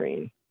your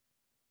screen,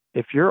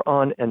 if you're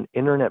on an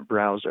internet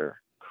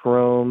browser,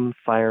 Chrome,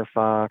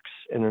 Firefox,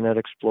 Internet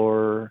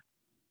Explorer,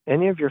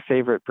 any of your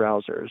favorite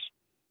browsers,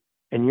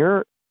 and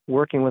you're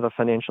working with a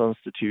financial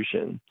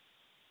institution,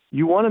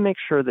 you want to make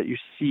sure that you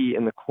see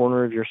in the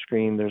corner of your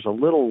screen there's a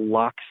little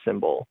lock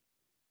symbol.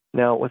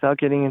 Now, without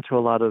getting into a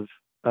lot of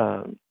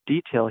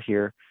detail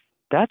here,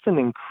 that's an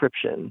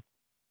encryption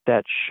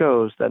that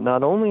shows that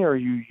not only are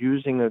you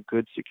using a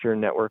good secure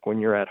network when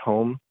you're at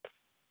home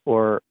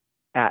or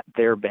at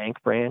their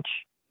bank branch,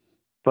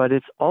 but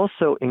it's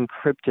also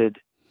encrypted.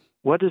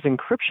 What does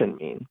encryption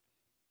mean?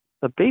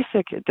 The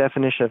basic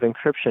definition of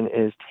encryption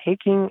is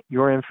taking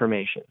your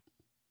information,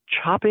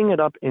 chopping it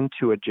up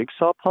into a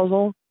jigsaw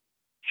puzzle,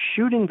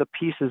 shooting the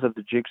pieces of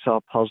the jigsaw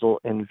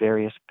puzzle in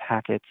various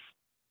packets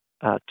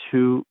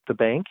to the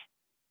bank,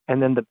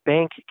 and then the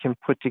bank can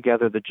put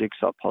together the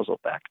jigsaw puzzle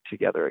back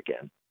together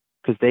again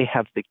because they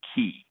have the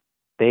key.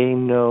 They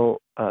know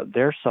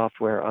their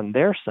software on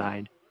their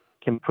side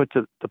can put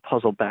the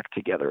puzzle back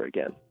together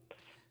again.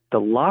 The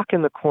lock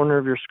in the corner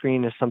of your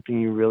screen is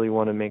something you really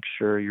want to make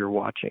sure you're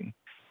watching.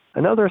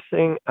 Another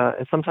thing,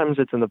 and sometimes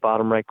it's in the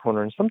bottom right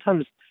corner, and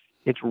sometimes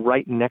it's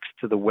right next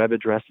to the web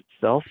address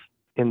itself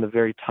in the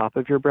very top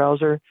of your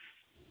browser.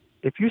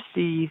 If you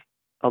see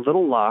a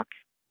little lock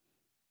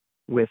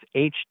with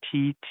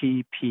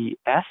HTTPS,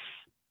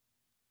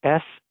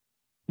 S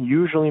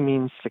usually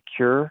means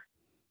secure.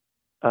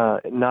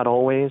 Not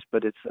always,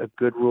 but it's a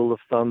good rule of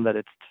thumb that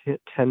it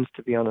tends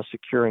to be on a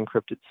secure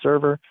encrypted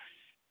server.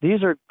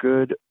 These are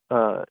good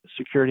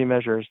security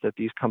measures that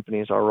these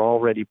companies are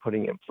already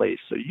putting in place.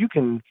 So you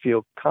can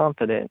feel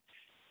confident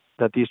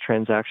that these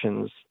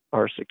transactions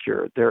are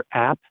secure. Their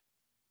app,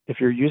 if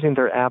you're using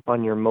their app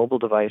on your mobile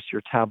device,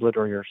 your tablet,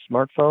 or your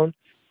smartphone,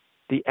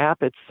 the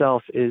app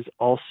itself is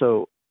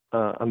also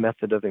a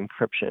method of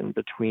encryption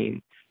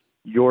between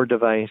your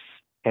device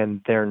and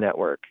their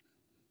network.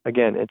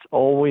 Again, it's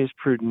always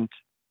prudent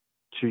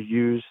to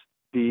use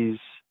these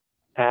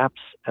apps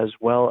as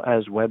well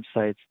as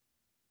websites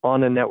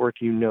on a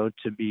network you know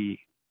to be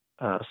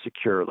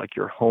secure, like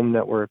your home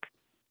network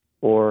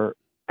or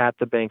at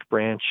the bank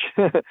branch,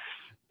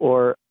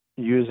 or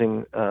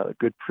using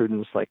good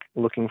prudence, like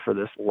looking for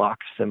this lock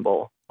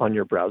symbol on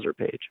your browser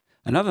page.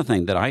 Another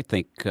thing that I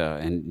think,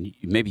 and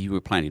maybe you were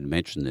planning to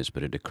mention this,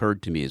 but it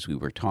occurred to me as we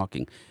were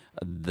talking,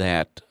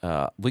 that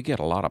we get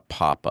a lot of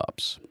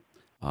pop-ups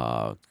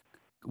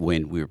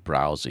when we're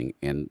browsing.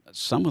 And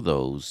some of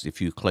those,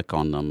 if you click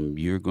on them,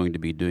 you're going to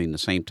be doing the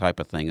same type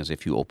of thing as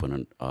if you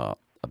open a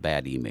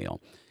bad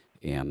email.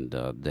 And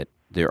that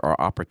there are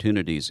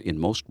opportunities in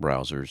most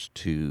browsers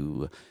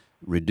to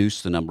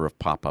reduce the number of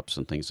pop-ups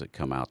and things that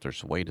come out.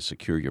 There's a way to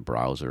secure your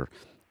browser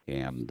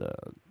and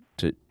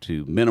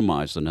to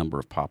minimize the number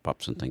of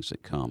pop-ups and things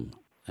that come.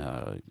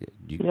 Would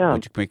you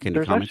make any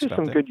There's comments actually about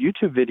some that? good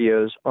YouTube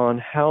videos on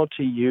how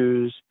to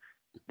use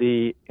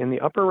in the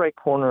upper right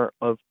corner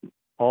of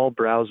all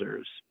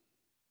browsers,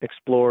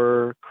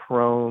 Explorer,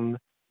 Chrome,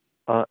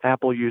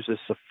 Apple uses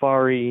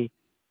Safari,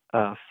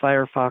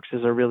 Firefox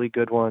is a really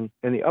good one.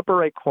 In the upper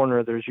right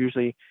corner, there's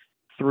usually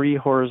 3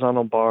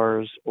 horizontal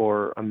bars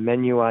or a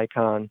menu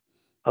icon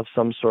of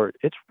some sort.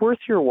 It's worth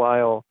your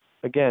while,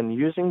 again,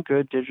 using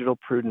good digital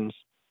prudence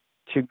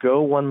to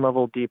go one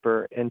level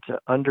deeper and to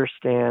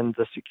understand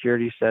the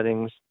security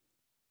settings.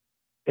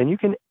 And you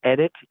can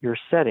edit your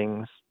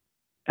settings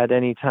at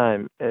any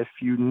time. If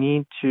you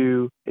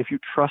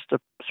trust a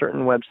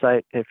certain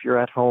website, if you're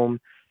at home,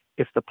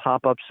 if the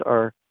pop-ups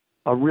are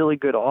a really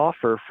good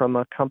offer from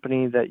a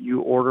company that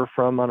you order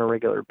from on a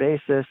regular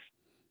basis,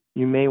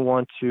 you may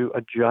want to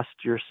adjust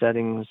your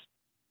settings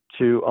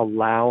to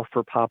allow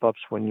for pop-ups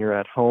when you're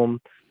at home.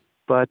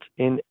 But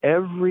in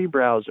every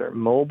browser,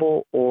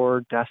 mobile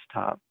or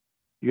desktop,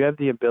 you have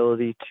the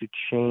ability to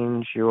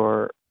change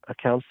your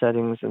account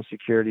settings and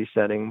security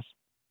settings.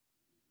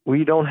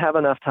 We don't have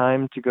enough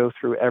time to go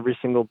through every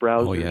single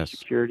browser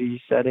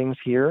security settings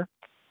here,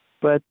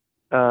 but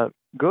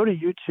go to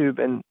YouTube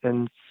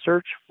and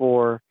search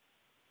for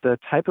the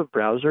type of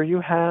browser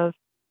you have,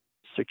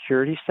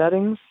 security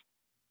settings,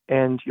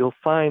 and you'll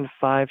find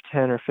 5,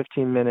 10, or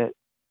 15-minute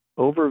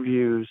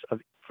overviews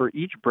for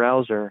each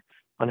browser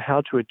on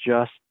how to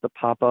adjust the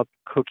pop-up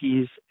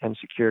cookies and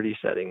security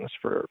settings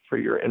for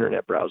your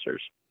internet browsers.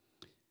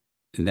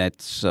 And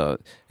that's I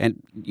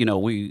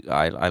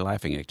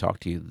laughingly talk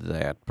to you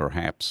that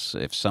perhaps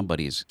if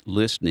somebody's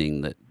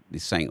listening that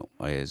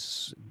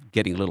is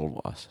getting a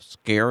little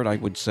scared, I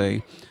would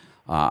say,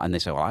 and they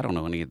say, well, I don't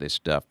know any of this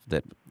stuff,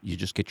 that you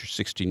just get your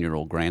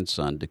 16-year-old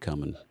grandson to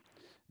come and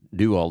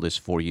do all this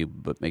for you,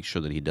 but make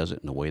sure that he does it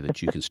in a way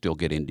that you can still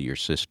get into your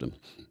system.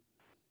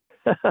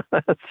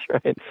 That's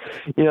right.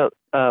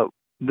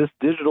 This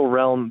digital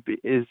realm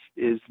is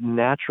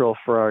natural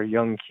for our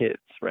young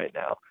kids right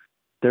now.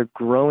 They're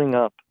growing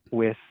up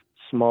with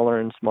smaller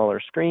and smaller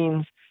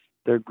screens.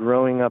 They're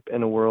growing up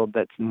in a world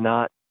that's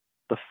not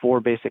the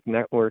 4 basic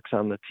networks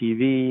on the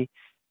TV.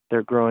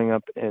 They're growing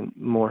up in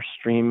more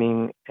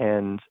streaming,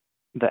 and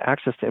the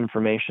access to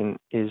information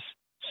is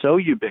so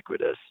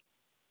ubiquitous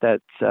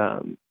that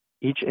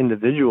each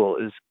individual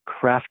is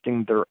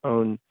crafting their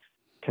own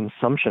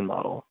consumption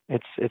model.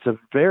 It's a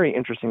very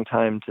interesting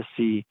time to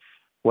see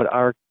what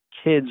our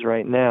kids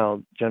right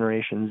now,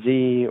 Generation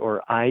Z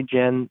or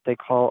iGen, they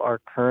call our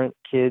current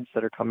kids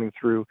that are coming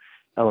through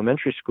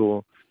elementary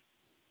school.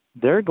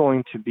 They're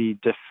going to be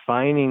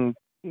defining,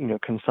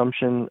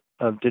 consumption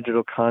of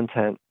digital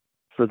content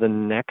for the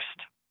next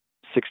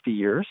 60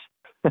 years.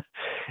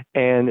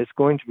 And it's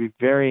going to be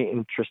very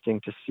interesting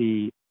to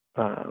see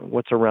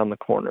what's around the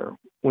corner.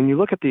 When you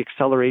look at the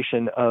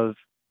acceleration of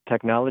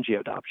technology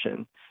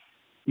adoption,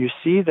 you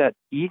see that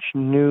each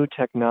new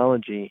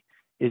technology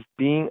is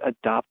being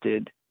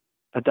adopted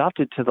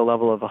to the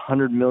level of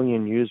 100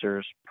 million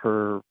users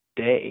per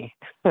day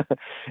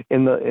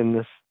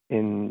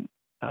when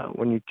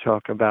you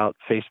talk about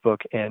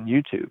Facebook and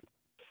YouTube.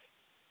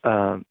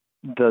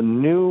 The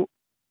new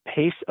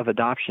pace of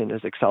adoption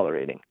is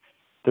accelerating.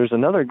 There's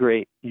another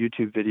great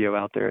YouTube video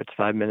out there. It's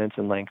 5 minutes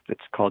in length.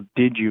 It's called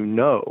Did You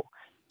Know?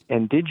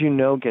 And Did You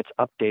Know gets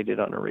updated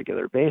on a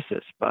regular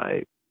basis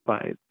by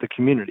the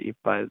community,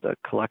 by the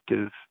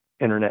collective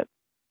internet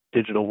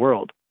digital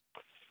world.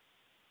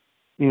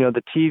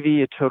 The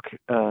TV, it took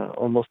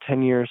almost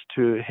 10 years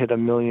to hit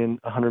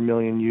 100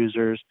 million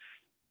users.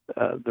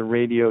 The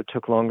radio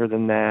took longer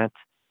than that.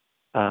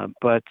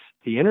 But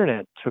the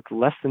internet took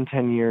less than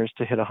 10 years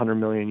to hit 100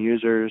 million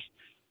users.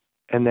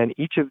 And then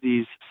each of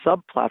these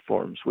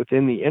sub-platforms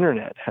within the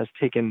internet has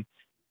taken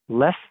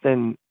less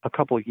than a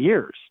couple of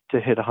years to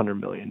hit 100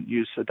 million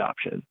use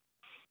adoption.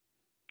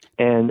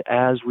 And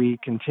as we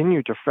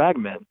continue to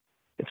fragment,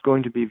 it's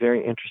going to be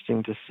very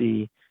interesting to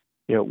see,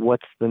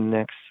 what's the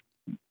next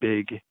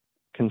big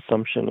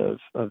consumption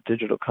of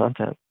digital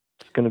content.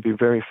 It's going to be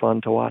very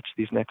fun to watch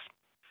these next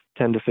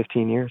 10 to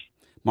 15 years.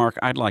 Mark,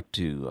 I'd like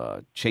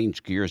to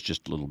change gears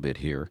just a little bit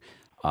here.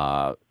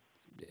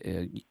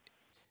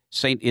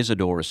 Saint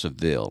Isidore of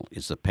Seville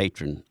is the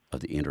patron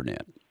of the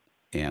internet.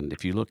 And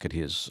if you look at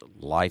his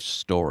life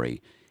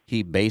story,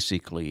 he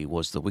basically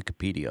was the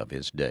Wikipedia of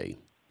his day,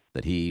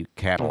 that he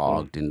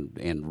cataloged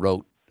and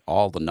wrote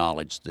all the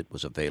knowledge that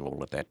was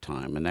available at that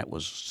time. And that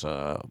was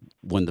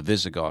when the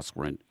Visigoths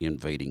were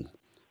invading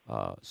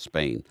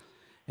Spain.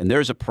 And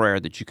there's a prayer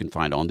that you can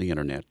find on the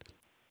internet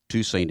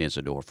to St.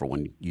 Isidore for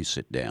when you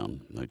sit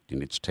down.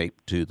 And it's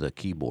taped to the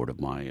keyboard of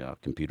my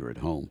computer at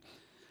home.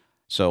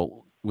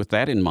 So with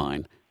that in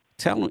mind,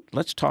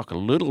 let's talk a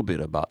little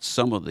bit about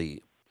some of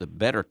the the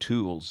better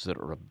tools that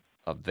are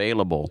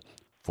available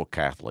for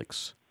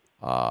Catholics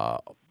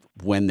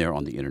when they're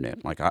on the internet,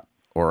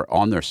 or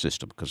on their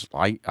system, because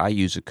I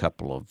use a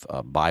couple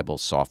of Bible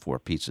software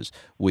pieces,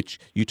 which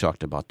you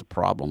talked about the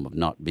problem of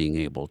not being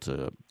able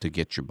to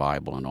get your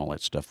Bible and all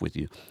that stuff with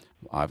you.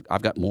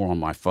 I've got more on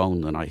my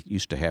phone than I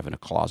used to have in a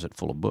closet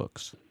full of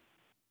books.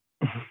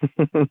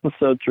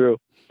 So true.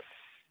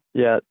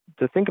 Yeah,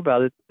 to think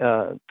about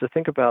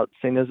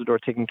St. Isidore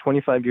taking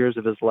 25 years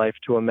of his life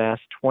to amass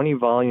 20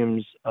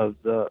 volumes of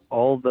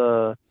all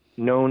the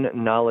known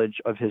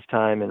knowledge of his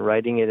time and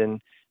writing it in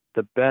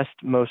the best,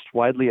 most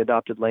widely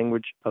adopted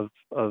language of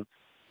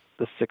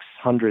the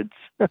 600s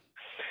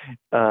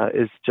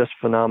is just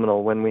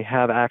phenomenal when we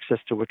have access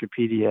to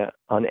Wikipedia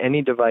on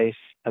any device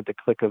at the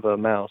click of a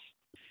mouse.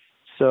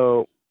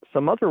 So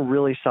some other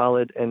really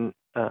solid and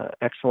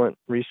excellent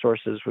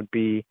resources would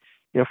be,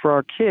 for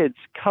our kids,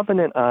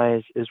 Covenant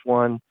Eyes is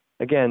one.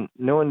 Again,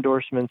 no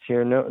endorsements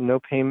here, no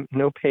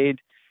paid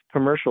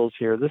commercials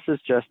here. This is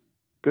just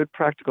good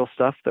practical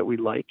stuff that we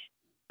like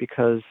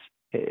because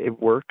it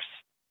works.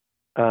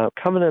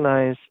 Covenant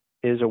Eyes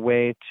is a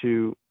way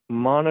to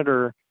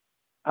monitor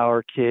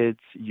our kids'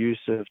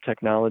 use of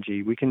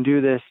technology. We can do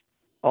this.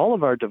 All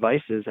of our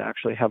devices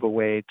actually have a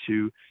way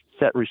to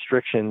set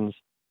restrictions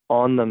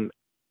on them,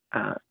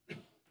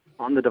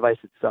 on the device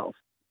itself.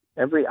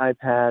 Every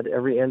iPad,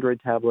 every Android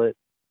tablet,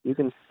 you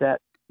can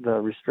set the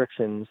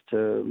restrictions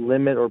to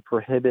limit or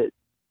prohibit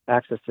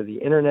access to the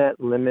internet,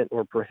 limit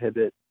or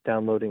prohibit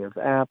downloading of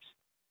apps,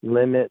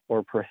 limit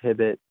or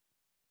prohibit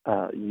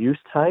use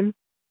time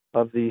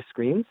of these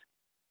screens.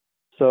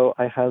 So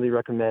I highly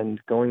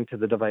recommend going to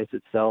the device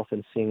itself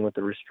and seeing what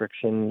the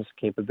restrictions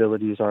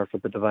capabilities are for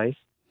the device.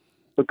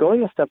 But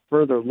going a step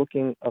further,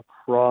 looking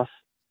across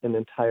an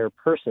entire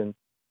person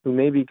who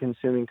may be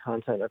consuming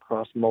content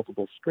across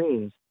multiple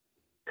screens,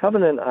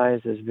 Covenant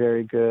Eyes is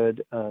very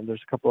good.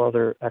 There's a couple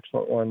other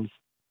excellent ones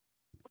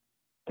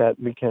that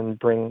we can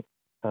bring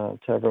to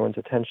everyone's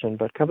attention.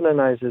 But Covenant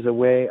Eyes is a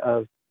way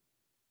of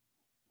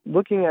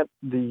looking at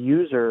the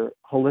user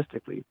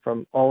holistically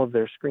from all of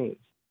their screens.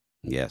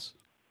 Yes.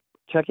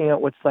 Checking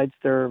out what sites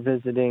they're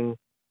visiting,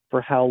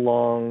 for how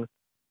long,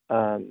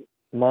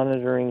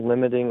 monitoring,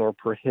 limiting, or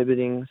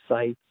prohibiting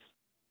sites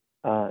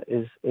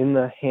is in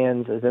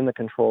the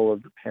control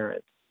of the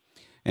parent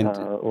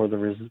or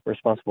the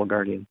responsible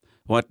guardian.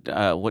 What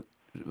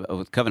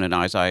with Covenant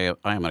Eyes, I am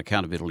an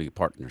accountability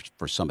partner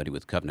for somebody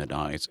with Covenant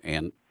Eyes,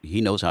 and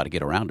he knows how to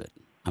get around it.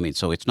 I mean,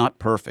 so it's not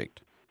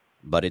perfect,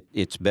 but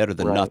it's better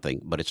than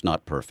nothing, but it's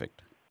not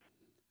perfect.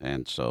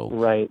 And so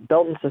right,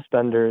 belt and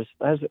suspenders.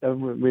 As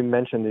we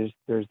mentioned,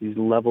 there's these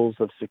levels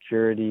of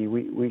security.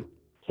 We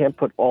can't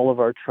put all of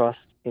our trust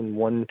in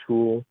one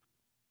tool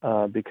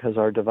because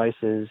our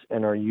devices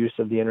and our use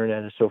of the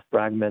internet is so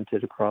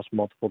fragmented across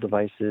multiple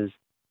devices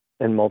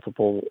and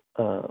multiple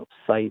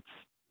sites.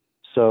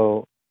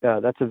 So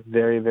that's a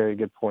very, very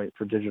good point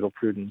for digital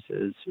prudence.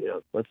 Is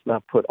let's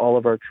not put all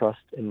of our trust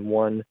in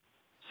one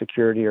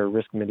security or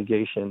risk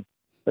mitigation.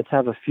 Let's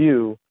have a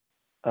few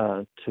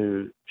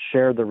to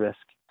share the risk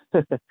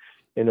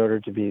in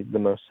order to be the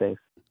most safe.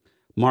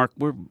 Mark,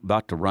 we're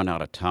about to run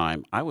out of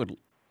time. I would,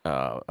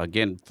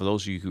 again, for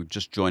those of you who are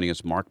just joining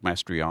us, Mark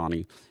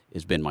Mastriani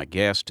has been my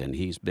guest, and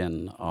he's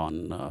been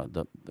on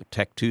the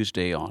Tech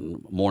Tuesday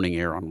on Morning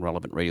Air on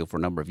Relevant Radio for a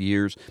number of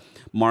years.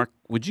 Mark,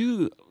 would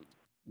you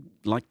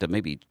like to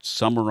maybe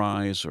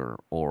summarize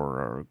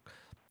or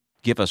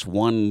give us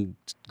one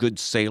good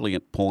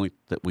salient point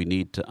that we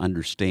need to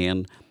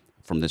understand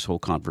from this whole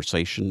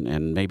conversation,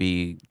 and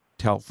maybe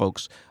tell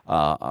folks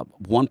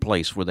one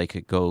place where they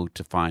could go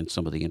to find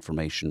some of the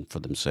information for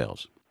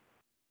themselves?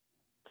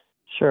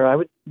 Sure. I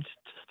would, just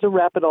to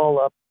wrap it all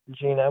up,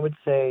 Gene, I would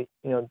say,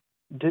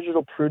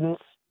 digital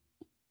prudence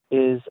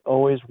is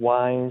always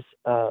wise.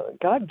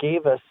 God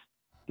gave us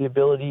the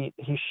ability,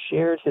 he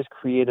shared his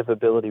creative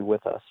ability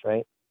with us,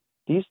 right?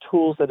 These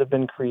tools that have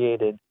been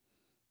created,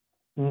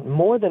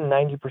 more than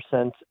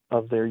 90%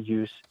 of their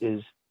use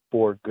is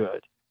for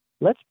good.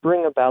 Let's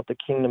bring about the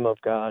kingdom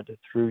of God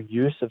through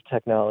use of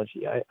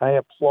technology. I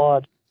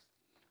applaud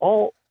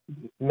all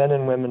men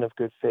and women of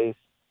good faith.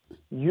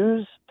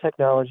 Use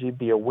technology,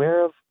 be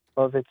aware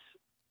of its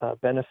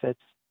benefits,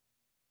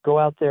 go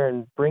out there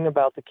and bring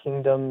about the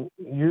kingdom,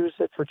 use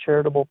it for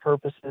charitable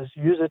purposes,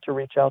 use it to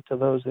reach out to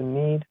those in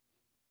need,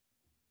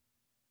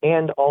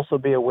 and also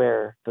be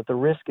aware that the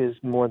risk is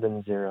more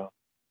than zero,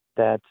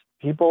 that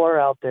people are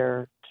out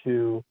there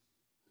to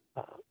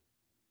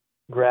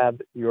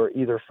grab your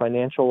either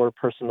financial or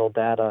personal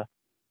data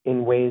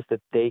in ways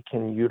that they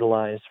can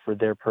utilize for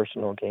their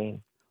personal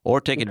gain. Or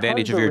take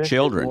advantage of your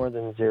children. More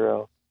than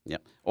zero. Yeah.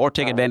 Or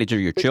take advantage of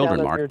your children,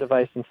 down Mark. On your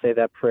device and say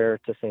that prayer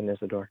to St.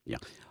 Isidore. Yeah.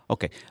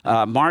 Okay.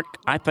 Mark,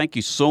 I thank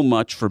you so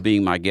much for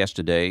being my guest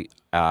today,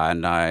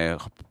 and I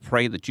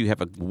pray that you have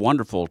a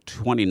wonderful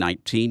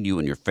 2019, you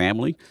and your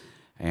family,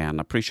 and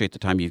I appreciate the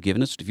time you've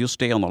given us. If you'll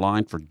stay on the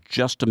line for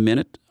just a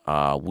minute,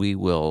 we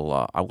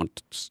will. I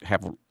want to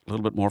have a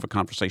little bit more of a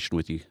conversation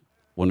with you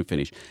when we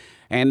finish.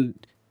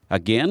 And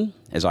again,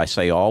 as I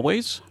say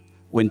always,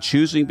 when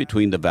choosing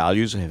between the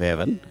values of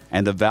heaven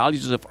and the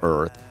values of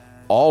earth,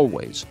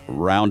 always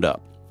round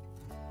up.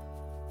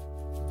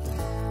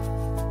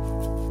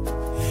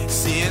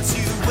 Since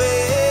you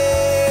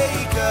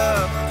wake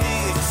up,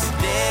 this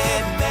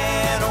dead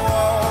man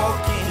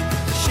walking,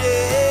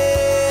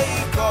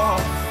 shake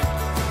off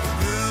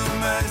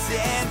rumors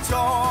and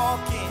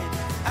talking.